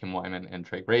Secretaries Kim Wyman and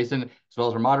Trey Grayson, as well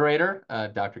as our moderator,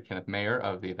 Dr. Kenneth Mayer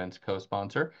of the event's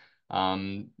co-sponsor.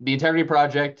 The Integrity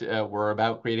Project, we're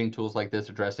about creating tools like this,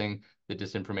 addressing the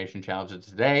disinformation challenges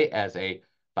today. As a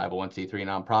 501c3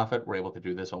 nonprofit, we're able to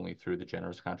do this only through the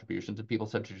generous contributions of people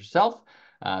such as yourself.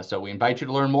 So we invite you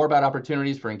to learn more about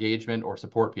opportunities for engagement or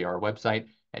support via our website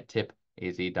at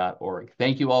tipaz.org.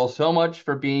 Thank you all so much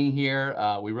for being here.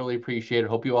 We really appreciate it.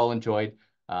 Hope you all enjoyed,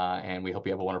 and we hope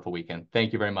you have a wonderful weekend.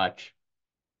 Thank you very much.